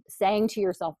you're saying to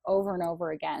yourself over and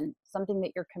over again, something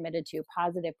that you're committed to,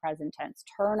 positive present tense.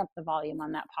 Turn up the volume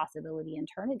on that possibility and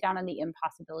turn it down on the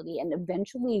impossibility. And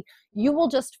eventually you will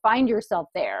just find yourself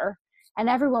there and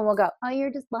everyone will go, oh, you're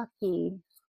just lucky.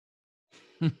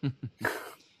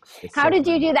 How did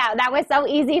you do that? That was so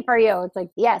easy for you. It's like,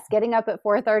 yes, getting up at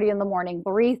 4:30 in the morning,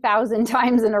 3,000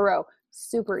 times in a row.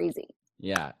 Super easy.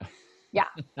 Yeah. Yeah.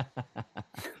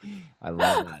 I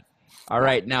love that. All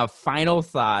right. Now, final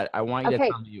thought. I want you to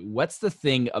tell me, what's the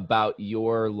thing about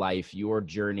your life, your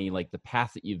journey, like the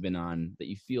path that you've been on that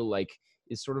you feel like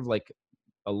is sort of like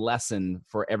a lesson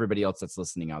for everybody else that's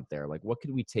listening out there? Like, what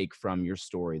could we take from your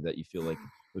story that you feel like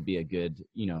would be a good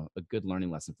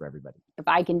learning lesson for everybody? If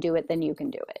I can do it, then you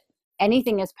can do it.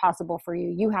 Anything is possible for you.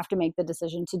 You have to make the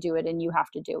decision to do it and you have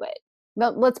to do it.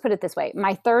 But let's put it this way.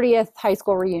 My 30th high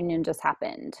school reunion just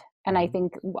happened. And I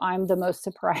think I'm the most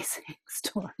surprising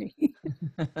story.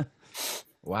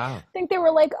 Wow. I think they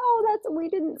were like, oh, we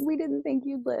didn't think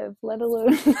you'd live, let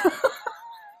alone.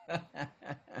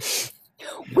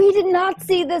 We did not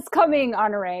see this coming,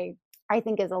 Honore, I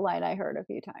think is a line I heard a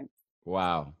few times.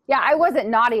 Wow. Yeah, I wasn't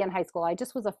naughty in high school. I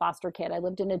just was a foster kid. I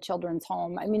lived in a children's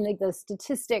home. I mean, like the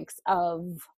statistics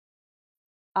of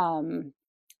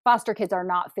foster kids are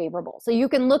not favorable. So you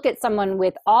can look at someone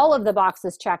with all of the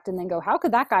boxes checked and then go, how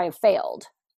could that guy have failed?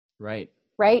 Right.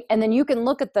 Right. And then you can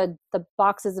look at the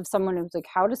boxes of someone who's like,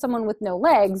 how does someone with no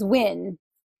legs win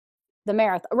the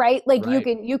marathon? Right. Like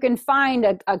you can find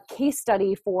a case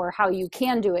study for how you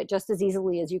can do it just as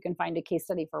easily as you can find a case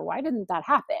study for why didn't that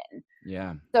happen?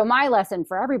 Yeah. So my lesson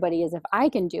for everybody is if I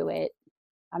can do it,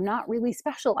 I'm not really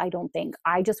special. I don't think.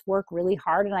 I just work really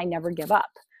hard and I never give up.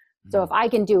 So if I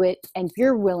can do it and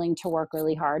you're willing to work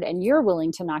really hard and you're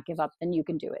willing to not give up, then you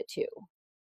can do it too.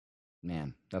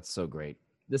 Man, that's so great.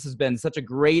 This has been such a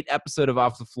great episode of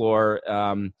Off the Floor.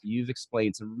 You've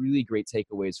explained some really great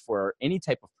takeaways for any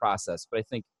type of process, but I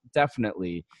think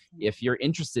definitely if you're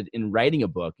interested in writing a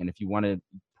book and if you want to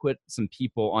put some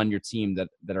people on your team that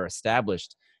are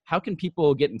established, how can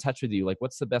people get in touch with you? Like,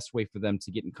 what's the best way for them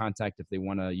to get in contact if they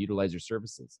want to utilize your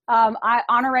services?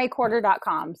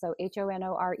 Honorecorder.com. So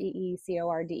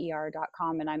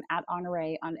HONOREECORDER.com. And I'm at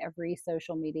Honore on every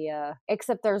social media,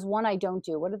 except there's one I don't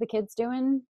do. What are the kids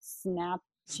doing? Snapchat?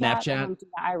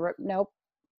 Nope.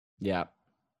 Yeah.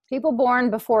 People born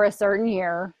before a certain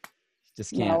year.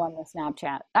 Just can't. No on the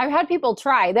Snapchat. I've had people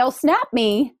try. They'll snap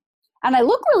me. And I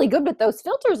look really good, but those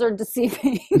filters are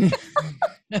deceiving.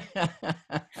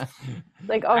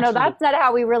 Like, oh no, that's not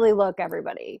how we really look,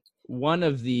 everybody. One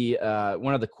of the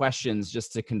questions,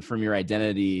 just to confirm your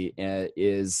identity,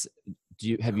 is: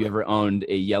 have you ever owned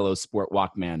a yellow sport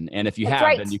Walkman? And if you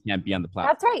then you can't be on the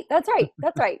platform. That's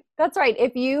right.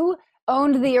 If you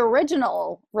owned the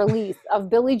original release of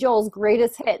Billy Joel's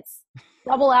greatest hits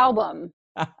double album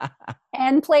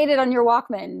and played it on your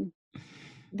Walkman,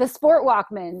 the sport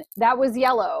Walkman that was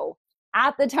yellow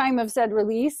at the time of said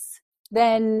release,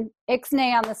 then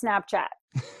ixnay on the Snapchat.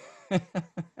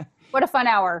 What a fun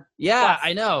hour. Yeah, yes.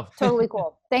 I know. Totally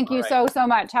cool. Thank you so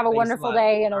much. Have a wonderful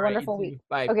day and a wonderful week.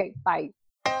 Bye. Okay, bye.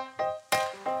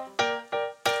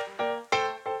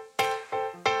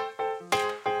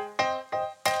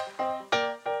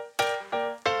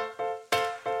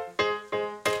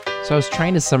 So I was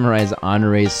trying to summarize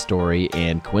Honore's story,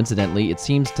 and coincidentally, it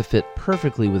seems to fit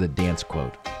perfectly with a dance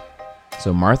quote.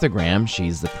 So Martha Graham,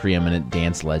 she's the preeminent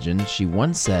dance legend, she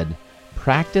once said,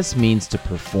 "Practice means to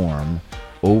perform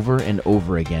over and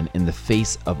over again in the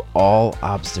face of all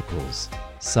obstacles.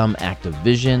 Some act of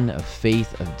vision, of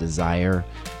faith, of desire.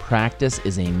 Practice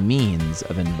is a means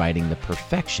of inviting the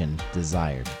perfection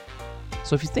desired."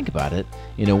 So if you think about it,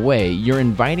 in a way, you're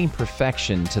inviting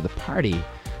perfection to the party,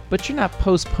 but you're not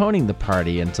postponing the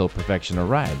party until perfection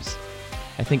arrives.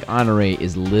 I think Honore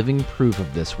is living proof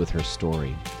of this with her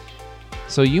story.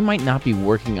 So you might not be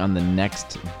working on the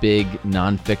next big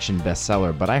nonfiction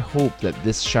bestseller, but I hope that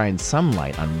this shines some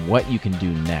light on what you can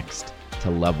do next to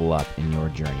level up in your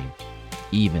journey,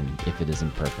 even if it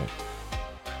isn't perfect.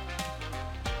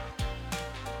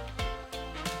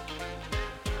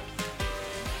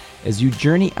 As you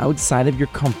journey outside of your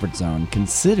comfort zone,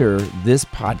 consider this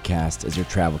podcast as your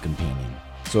travel companion.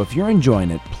 So if you're enjoying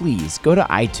it, please go to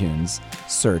iTunes,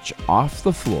 search Off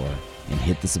the Floor, and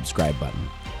hit the subscribe button.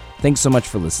 Thanks so much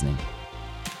for listening.